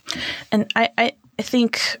 And I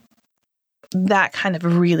think that kind of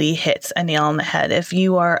really hits a nail on the head. If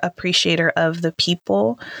you are an appreciator of the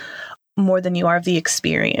people more than you are of the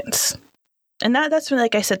experience. And that's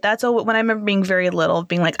like I said, that's when I remember being very little,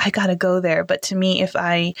 being like, I gotta go there. But to me, if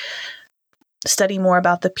I study more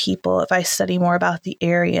about the people, if I study more about the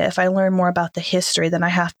area, if I learn more about the history, then I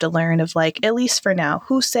have to learn of, like, at least for now,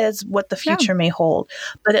 who says what the future may hold.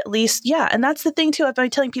 But at least, and that's the thing too. If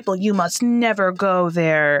I'm telling people you must never go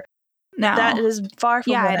there, no, that is far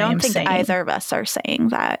from what I don't think saying. Either of us are saying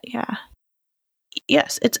that. Yeah.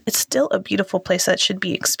 Yes, it's still a beautiful place that should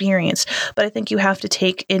be experienced, but I think you have to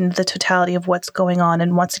take in the totality of what's going on,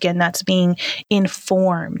 and once again, that's being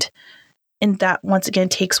informed. And that, once again,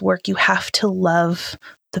 takes work. You have to love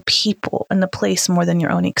the people and the place more than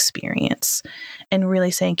your own experience. And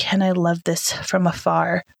really saying, can I love this from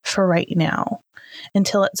afar for right now?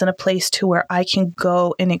 Until it's in a place to where I can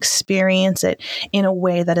go and experience it in a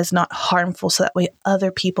way that is not harmful, so that way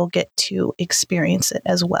other people get to experience it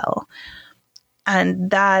as well. And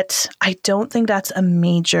that, I don't think that's a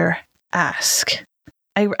major ask.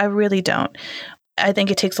 I really don't. I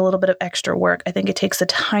think it takes a little bit of extra work. I think it takes the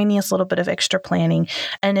tiniest little bit of extra planning,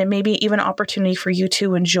 and it may be even an opportunity for you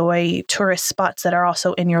to enjoy tourist spots that are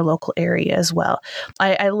also in your local area as well.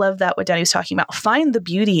 I love that what Danny was talking about. Find the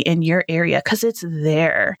beauty in your area, because it's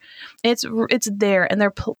there. It's there, and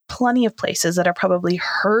there are plenty of places that are probably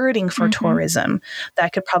hurting for tourism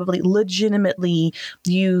that could probably legitimately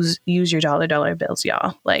use your dollar bills,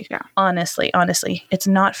 y'all. Like, honestly, it's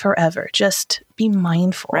not forever. Just be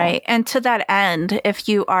mindful. Right. And to that end, if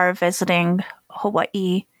you are visiting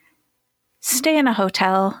Hawaii, stay in a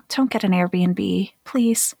hotel. Don't get an Airbnb,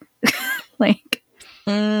 please. Like,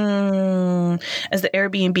 is the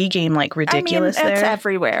Airbnb game like ridiculous? I mean, it's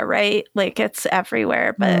everywhere, right? Like, it's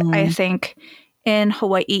everywhere. But I think in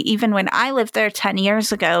Hawaii, even when I lived there 10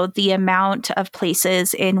 years ago, the amount of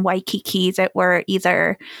places in Waikiki that were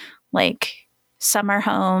either like summer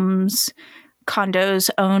homes, condos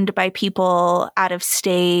owned by people out of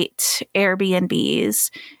state,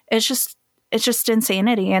 Airbnbs, it's just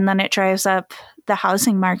insanity. And then it drives up the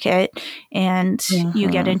housing market, and you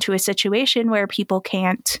get into a situation where people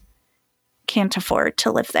can't afford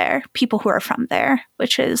to live there, people who are from there,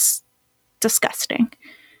 which is disgusting.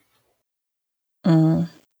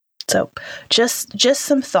 So just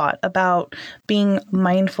some thought about being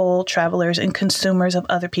mindful travelers and consumers of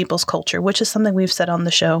other people's culture, which is something we've said on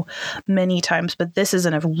the show many times, but this is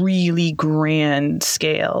in a really grand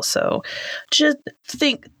scale. So just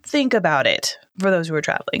think about it for those who are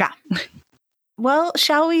traveling. Yeah. Well,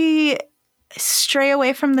 shall we stray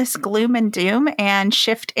away from this gloom and doom and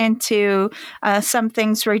shift into some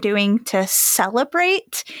things we're doing to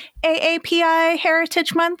celebrate AAPI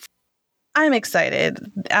Heritage Month? I'm excited.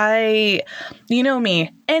 You know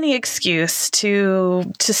me, any excuse to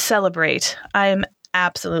celebrate, I'm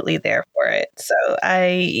absolutely there for it. So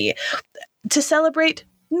to celebrate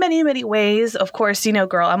many, many ways. Of course,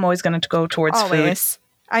 girl, I'm always going to go towards food.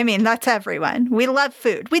 I mean, that's everyone. We love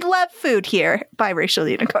food. We love food here by Racial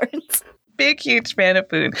Unicorns. Big, huge fan of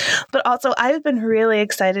food. But also, I've been really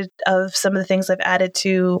excited of some of the things I've added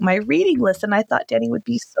to my reading list, and I thought Danny would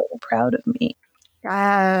be so proud of me.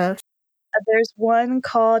 Yes. There's one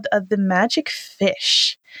called The Magic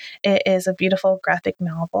Fish. It is a beautiful graphic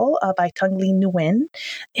novel by Tung Le Nguyen.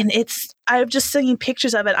 And I'm just seeing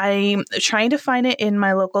pictures of it. I'm trying to find it in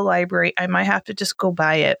my local library. I might have to just go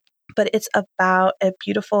buy it. But it's about a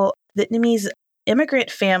beautiful Vietnamese immigrant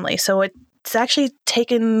family. So it's actually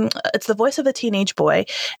it's the voice of a teenage boy,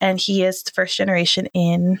 and he is first generation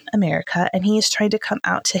in America, and he is trying to come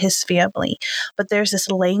out to his family. But there's this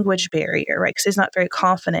language barrier, right? Because he's not very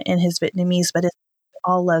confident in his Vietnamese, but he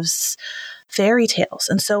all loves fairy tales.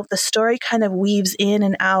 And so the story kind of weaves in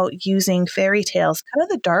and out using fairy tales, kind of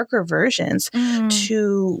the darker versions,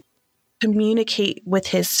 to communicate with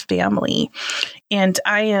his family. And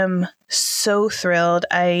I am so thrilled.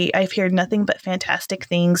 I've heard nothing but fantastic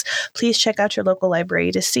things. Please check out your local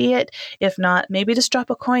library to see it. If not, maybe just drop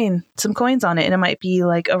some coins on it, and it might be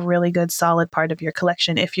like a really good, solid part of your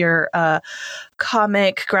collection if you're a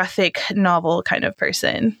comic, graphic novel kind of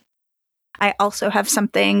person. I also have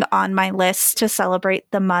something on my list to celebrate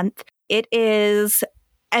the month. It is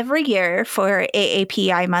every year for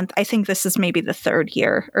AAPI month. I think this is maybe the third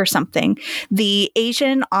year or something. The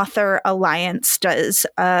Asian Author Alliance does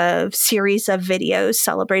a series of videos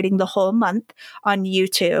celebrating the whole month on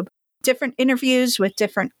YouTube. Different interviews with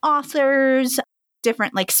different authors,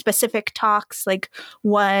 different like specific talks. Like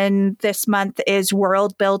one this month is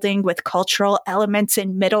world building with cultural elements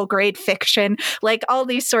in middle grade fiction, like all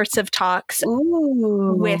these sorts of talks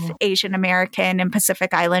with Asian American and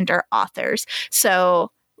Pacific Islander authors. So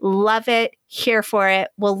love it, here for it.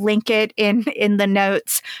 We'll link it in the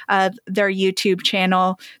notes of their YouTube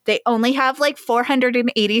channel. They only have like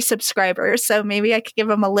 480 subscribers, so maybe I could give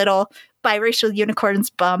them a little Biracial Unicorns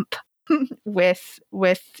bump with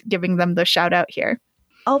giving them the shout out here.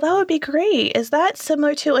 Oh, that would be great. Is that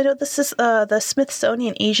similar to, I know this is the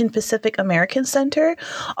Smithsonian Asian Pacific American Center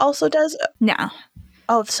also does? No.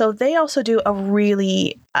 Oh, so they also do a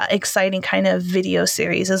really exciting kind of video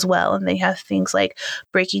series as well. And they have things like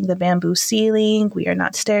Breaking the Bamboo Ceiling, We Are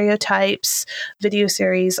Not Stereotypes, video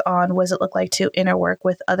series on what does it look like to interwork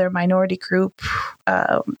with other minority group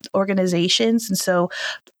organizations. And so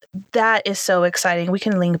that is so exciting. We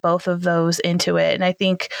can link both of those into it. And I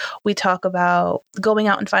think we talk about going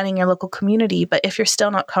out and finding your local community, but if you're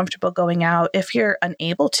still not comfortable going out, if you're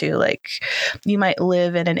unable to, like you might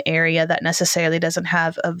live in an area that necessarily doesn't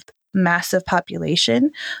have a massive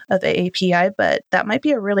population of AAPI, but that might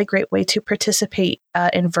be a really great way to participate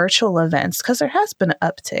in virtual events, because there has been an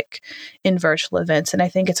uptick in virtual events. And I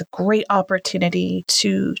think it's a great opportunity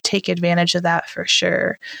to take advantage of that for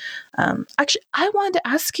sure. Actually, I wanted to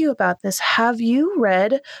ask you about this. Have you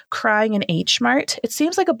read Crying in H Mart? It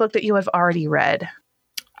seems like a book that you have already read.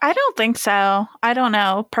 I don't think so. I don't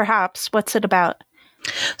know. Perhaps. What's it about?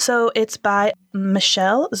 So it's by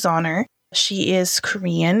Michelle Zauner. She is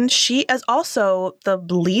Korean. She is also the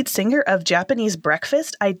lead singer of Japanese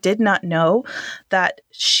Breakfast. I did not know that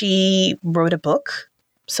she wrote a book.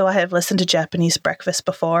 So I have listened to Japanese Breakfast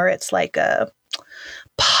before. It's like a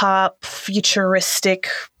pop, futuristic,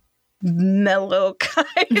 mellow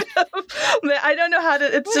kind of, I don't know how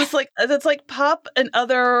to, it's just like, it's like pop and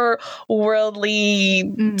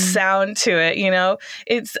otherworldly sound to it, you know?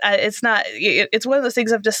 It's not, it's one of those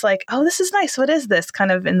things of just like, oh, this is nice. What is this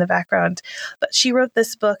kind of in the background? But she wrote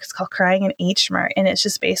this book. It's called Crying in H Mart. And it's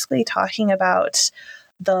just basically talking about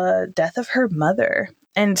the death of her mother.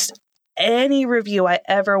 And any review I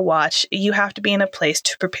ever watch, you have to be in a place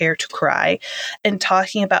to prepare to cry, and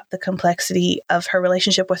talking about the complexity of her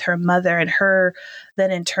relationship with her mother, and her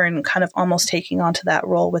then in turn kind of almost taking onto that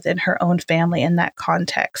role within her own family in that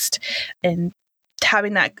context, and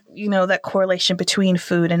having that, you know, that correlation between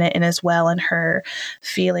food and it, and as well, and her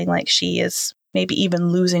feeling like she is maybe even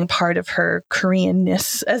losing part of her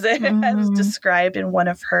Koreanness, as it as described in one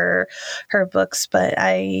of her books. But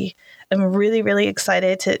I'm really, really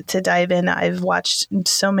excited to dive in. I've watched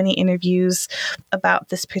so many interviews about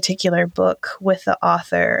this particular book with the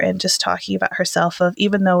author, and just talking about herself, of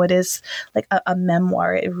even though it is like a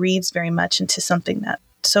memoir, it reads very much into something that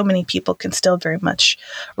so many people can still very much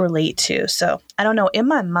relate to. So I don't know, in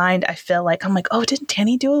my mind, I feel like I'm like, oh, didn't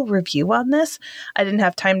Tanny do a review on this? I didn't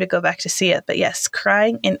have time to go back to see it, but yes,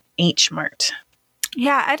 Crying in H Mart.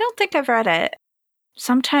 Yeah, I don't think I've read it.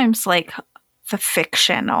 Sometimes like the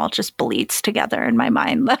fiction all just bleeds together in my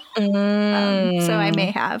mind. So I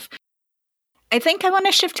may have. I think I want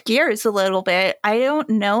to shift gears a little bit. I don't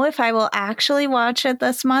know if I will actually watch it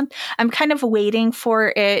this month. I'm kind of waiting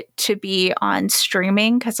for it to be on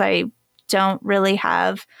streaming, because I don't really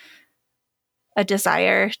have a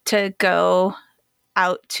desire to go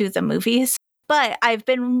out to the movies. But I've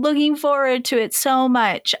been looking forward to it so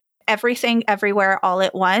much. Everything Everywhere All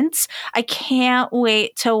at Once. I can't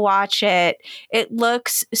wait to watch it. It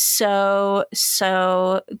looks so,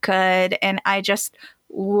 so good. And I just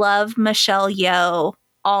love Michelle Yeoh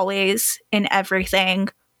always in everything.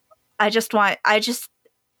 I just want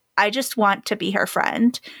to be her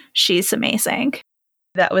friend. She's amazing.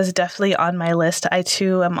 That was definitely on my list. I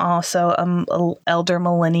too am also an elder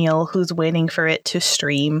millennial who's waiting for it to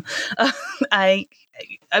stream.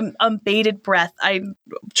 I'm bated breath. I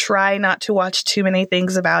try not to watch too many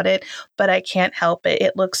things about it, but I can't help it.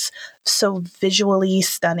 It looks so visually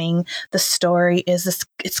stunning. The story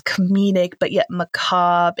it's comedic, but yet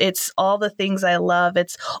macabre. It's all the things I love.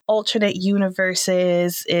 It's alternate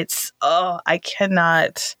universes. I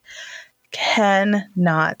cannot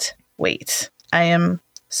wait. I am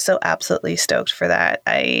so absolutely stoked for that.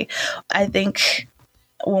 I think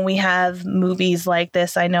when we have movies like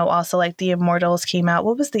this, I know also like The Immortals came out.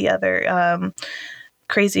 What was the other?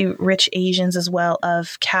 Crazy Rich Asians as well,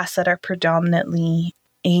 of casts that are predominantly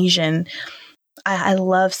Asian. I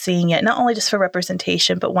love seeing it, not only just for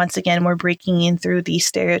representation, but once again, we're breaking in through these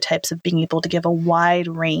stereotypes of being able to give a wide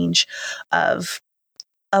range of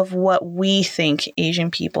what we think Asian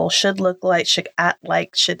people should look like, should act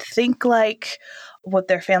like, should think like, what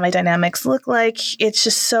their family dynamics look like. It's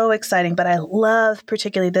just so exciting. But I love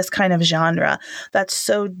particularly this kind of genre that's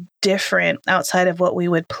so different outside of what we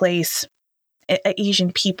would place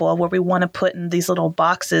Asian people, where we want to put in these little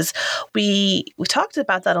boxes. We talked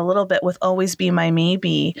about that a little bit with Always Be My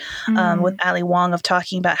Maybe, with Ali Wong, of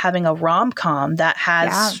talking about having a rom-com that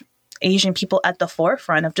has Asian people at the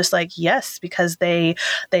forefront of just like, yes, because they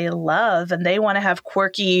love and they want to have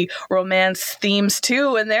quirky romance themes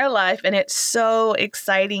too in their life. And it's so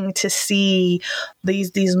exciting to see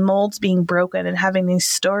these molds being broken and having these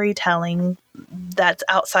storytelling that's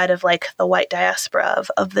outside of like the white diaspora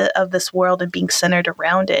of this world and being centered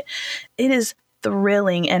around it. It is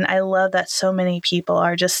thrilling, and I love that so many people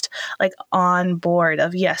are just like on board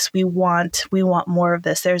of, yes, we want more of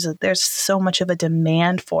this. There's so much of a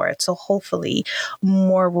demand for it, so hopefully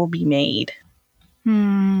more will be made.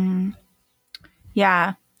 Yeah,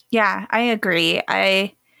 I agree.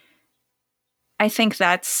 I think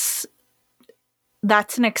that's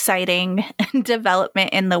an exciting development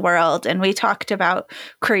in the world. And we talked about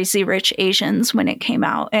Crazy Rich Asians when it came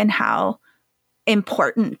out and how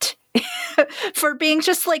important for being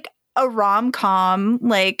just like a rom-com,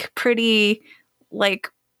 like pretty, like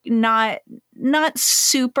not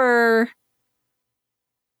super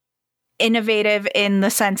innovative in the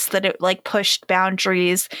sense that it like pushed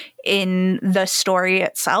boundaries in the story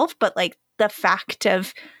itself, but like the fact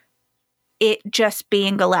of it just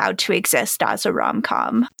being allowed to exist as a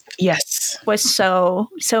rom-com, yes, was so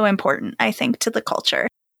important, I think, to the culture.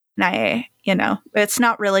 And it's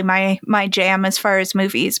not really my jam as far as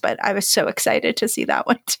movies, but I was so excited to see that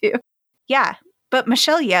one too. Yeah. But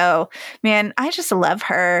Michelle Yeoh, man, I just love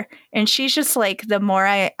her. And she's just like, the more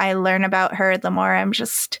I learn about her, the more I'm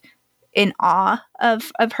just in awe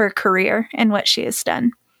of her career and what she has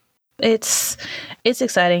done. It's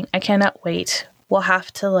exciting. I cannot wait. We'll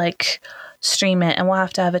have to like stream it and we'll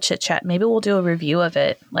have to have a chit chat. Maybe we'll do a review of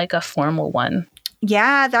it, like a formal one.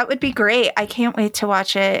 Yeah, that would be great. I can't wait to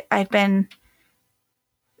watch it.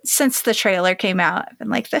 Since the trailer came out, I've been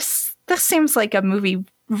like, this seems like a movie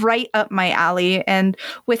right up my alley, and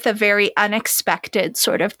with a very unexpected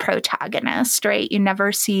sort of protagonist, right? You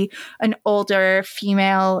never see an older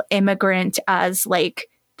female immigrant as like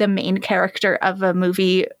the main character of a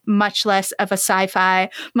movie, much less of a sci-fi,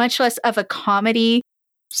 much less of a comedy.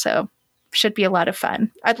 So should be a lot of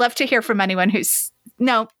fun. I'd love to hear from anyone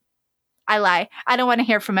I lie. I don't want to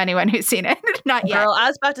hear from anyone who's seen it. Not yet. Girl, I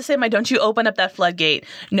was about to say, don't you open up that floodgate.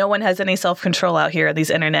 No one has any self-control out here on these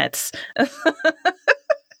internets.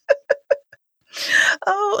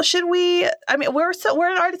 Oh, should we? I mean, we're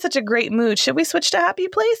already such a great mood. Should we switch to Happy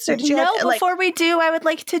Place? Or before we do, I would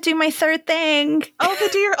like to do my third thing.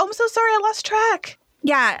 Okay, I'm so sorry. I lost track.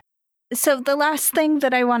 Yeah. So the last thing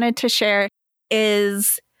that I wanted to share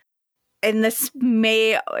is, and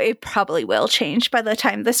it probably will change by the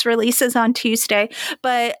time this releases on Tuesday,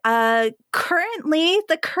 but currently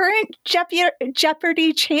the current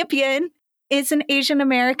Jeopardy champion is an Asian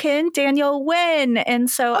American, Daniel Wynn.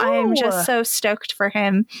 And so I am just so stoked for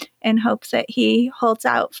him and hope that he holds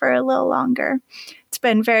out for a little longer. It's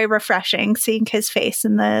been very refreshing seeing his face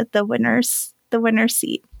in the winner's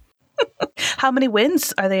seat. How many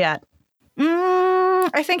wins are they at?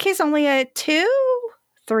 I think he's only at 2.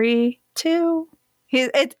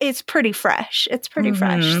 It's pretty fresh. It's pretty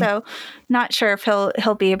fresh. So not sure if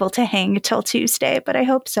he'll be able to hang till Tuesday, but I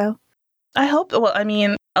hope so. Well, I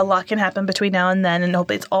mean, a lot can happen between now and then, and hope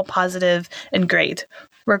it's all positive and great.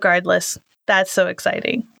 Regardless, that's so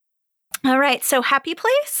exciting. All right. So Happy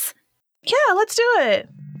Place? Yeah, let's do it.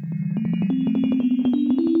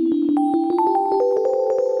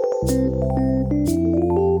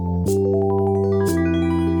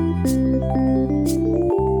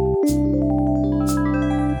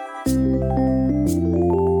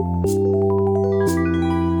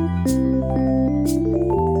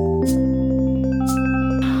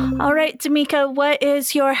 Damika, what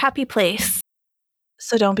is your happy place?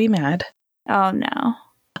 So don't be mad. Oh no.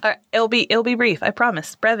 It'll be brief. I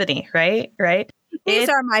promise. Brevity, right? These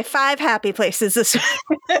are my 5 happy places this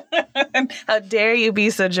week. How dare you be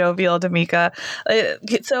so jovial, Damika?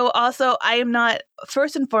 So also, I am not,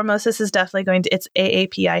 first and foremost, this is definitely it's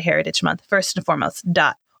AAPI Heritage Month, first and foremost,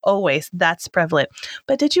 always, that's prevalent.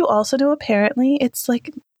 But did you also know apparently it's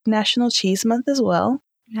like National Cheese Month as well?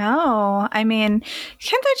 No, I mean,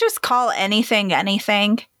 can't they just call anything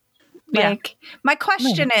anything? Like, my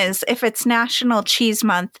question is, if it's National Cheese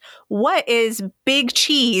Month, what is Big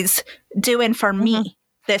Cheese doing for me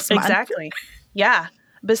this month? Exactly. Yeah.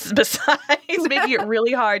 Besides making it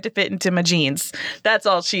really hard to fit into my jeans. That's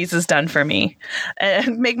all cheese has done for me.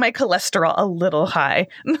 And make my cholesterol a little high.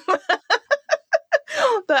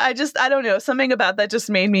 But I don't know. Something about that just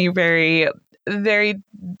made me very, very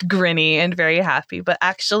grinny and very happy. But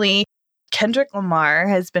actually, Kendrick Lamar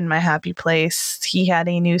has been my happy place. He had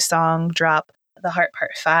a new song drop, The Heart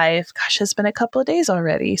Part 5. Gosh, it's been a couple of days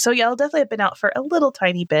already. So yeah, I'll definitely have been out for a little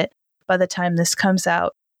tiny bit by the time this comes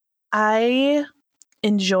out. I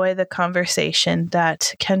enjoy the conversation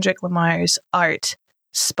that Kendrick Lamar's art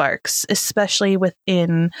sparks, especially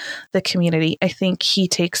within the community. I think he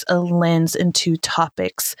takes a lens into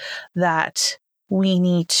topics that we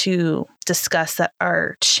need to discuss that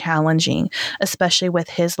are challenging, especially with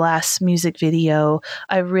his last music video.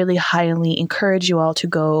 I really highly encourage you all to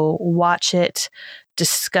go watch it,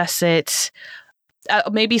 discuss it.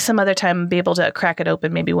 Maybe some other time be able to crack it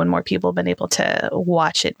open, maybe when more people have been able to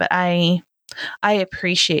watch it. But I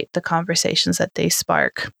appreciate the conversations that they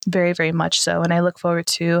spark very, very much so. And I look forward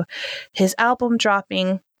to his album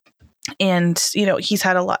dropping. And, you know, he's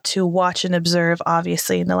had a lot to watch and observe,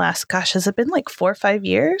 obviously, in the last, has it been like 4 or 5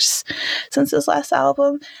 years since his last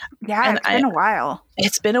album? Yeah, it's been a while.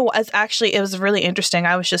 It's been a while. It was really interesting.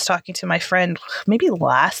 I was just talking to my friend maybe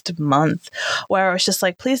last month where I was just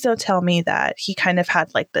like, please don't tell me that he kind of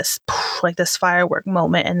had like this firework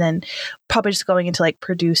moment and then probably just going into like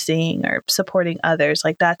producing or supporting others.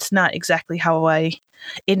 Like, that's not exactly how I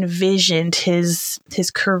envisioned his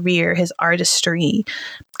career, his artistry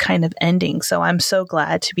kind of ending. So I'm so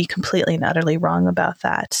glad to be completely and utterly wrong about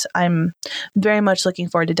that. I'm very much looking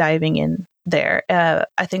forward to diving in there.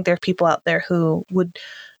 I think there are people out there who would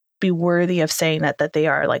be worthy of saying that they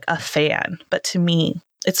are like a fan, but to me,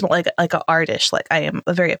 it's more like an artist. Like, I am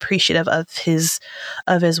very appreciative of his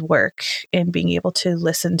work and being able to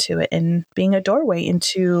listen to it and being a doorway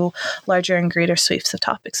into larger and greater sweeps of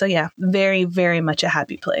topics. So yeah, very, very much a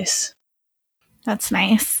happy place. That's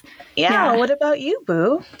nice. Yeah. What about you,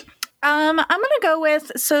 Boo? I'm gonna go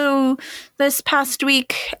with, so this past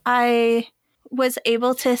week I was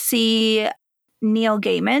able to see Neil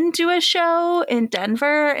Gaiman do a show in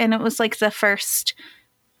Denver, and it was like the first.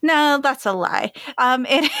 No, that's a lie.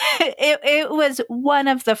 It was one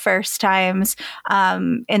of the first times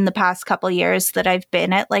in the past couple years that I've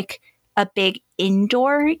been at like a big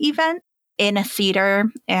indoor event in a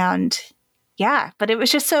theater, and yeah, but it was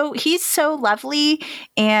just he's so lovely,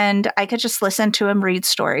 and I could just listen to him read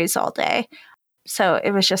stories all day. So it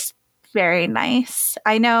was just very nice.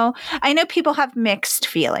 I know people have mixed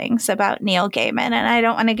feelings about Neil Gaiman, and I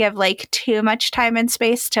don't want to give like too much time and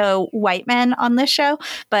space to white men on this show,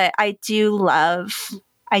 but I do love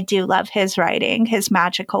his writing, his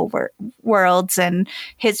magical worlds, and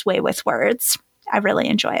his way with words. I really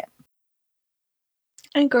enjoy it.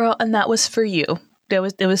 And girl, and that was for you.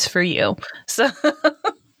 It was for you. So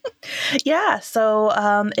yeah, so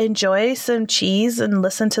enjoy some cheese and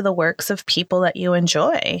listen to the works of people that you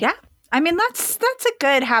enjoy. Yeah. I mean, that's a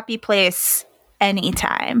good happy place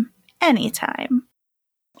anytime.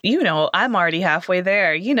 You know, I'm already halfway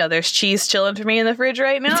there. You know, there's cheese chilling for me in the fridge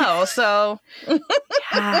right now. So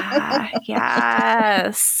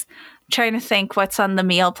yes. I'm trying to think what's on the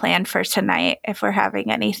meal plan for tonight if we're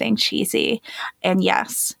having anything cheesy. And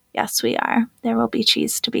yes, we are. There will be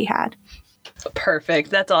cheese to be had.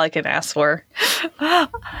 Perfect. That's all I can ask for.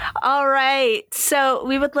 All right. So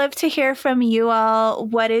we would love to hear from you all.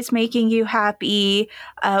 What is making you happy?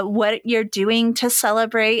 What you're doing to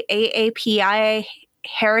celebrate AAPI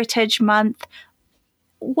Heritage Month?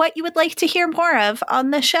 What you would like to hear more of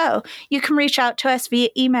on the show. You can reach out to us via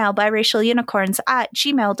email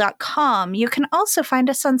biracialunicorns@gmail.com. You can also find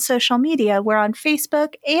us on social media. We're on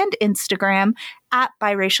Facebook and Instagram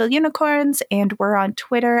 @biracialunicorns, and we're on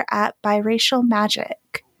Twitter @biracialmagic.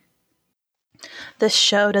 This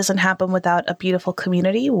show doesn't happen without a beautiful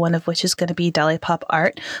community, one of which is going to be Deli Pop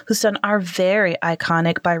Art, who's done our very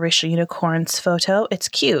iconic biracial unicorns photo. It's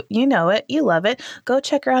cute. You know it. You love it. Go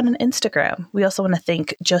check her out on Instagram. We also want to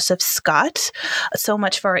thank Joseph Scott so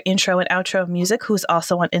much for our intro and outro music, who's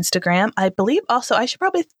also on Instagram. I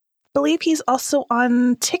believe he's also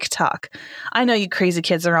on TikTok. I know you crazy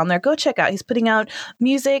kids are on there. Go check out. He's putting out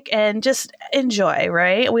music and just enjoy,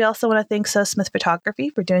 right? We also want to thank So Smith Photography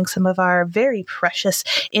for doing some of our very precious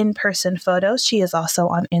in-person photos. She is also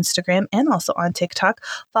on Instagram and also on TikTok.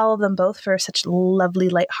 Follow them both for such lovely,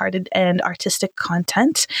 lighthearted, and artistic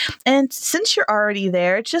content. And since you're already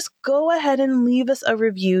there, just go ahead and leave us a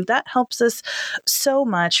review. That helps us so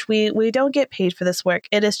much. We don't get paid for this work.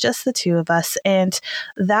 It is just the two of us. And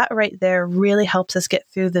that right there really helps us get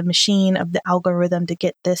through the machine of the algorithm to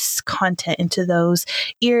get this content into those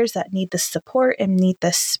ears that need the support and need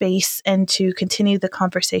the space, and to continue the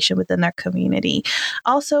conversation within our community.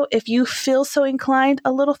 Also, if you feel so inclined,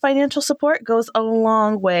 a little financial support goes a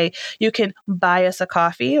long way. You can buy us a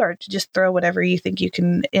coffee or just throw whatever you think you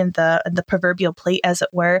can in the proverbial plate, as it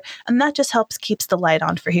were, and that just helps keeps the light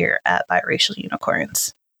on for here at Biracial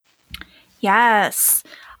Unicorns. Yes.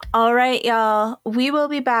 All right, y'all. We will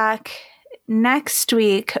be back next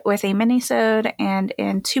week with a mini-sode, and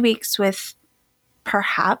in 2 weeks with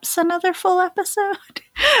perhaps another full episode.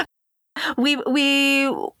 We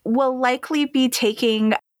will likely be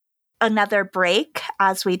taking another break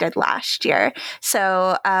as we did last year.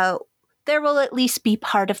 So there will at least be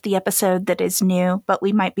part of the episode that is new, but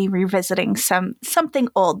we might be revisiting something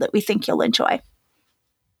old that we think you'll enjoy.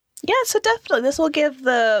 Yeah, so definitely this will give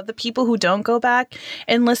the people who don't go back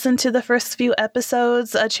and listen to the first few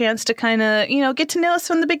episodes a chance to kind of, get to know us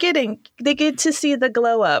from the beginning. They get to see the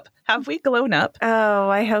glow up. Have we glown up? Oh,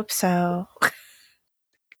 I hope so.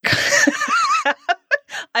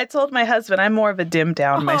 I told my husband I'm more of a dim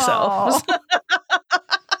down myself.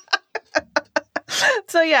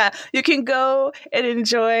 So yeah, you can go and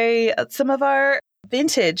enjoy some of our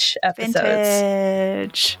vintage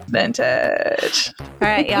episodes. Vintage. All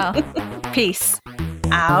right, y'all. Peace.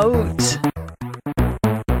 Out.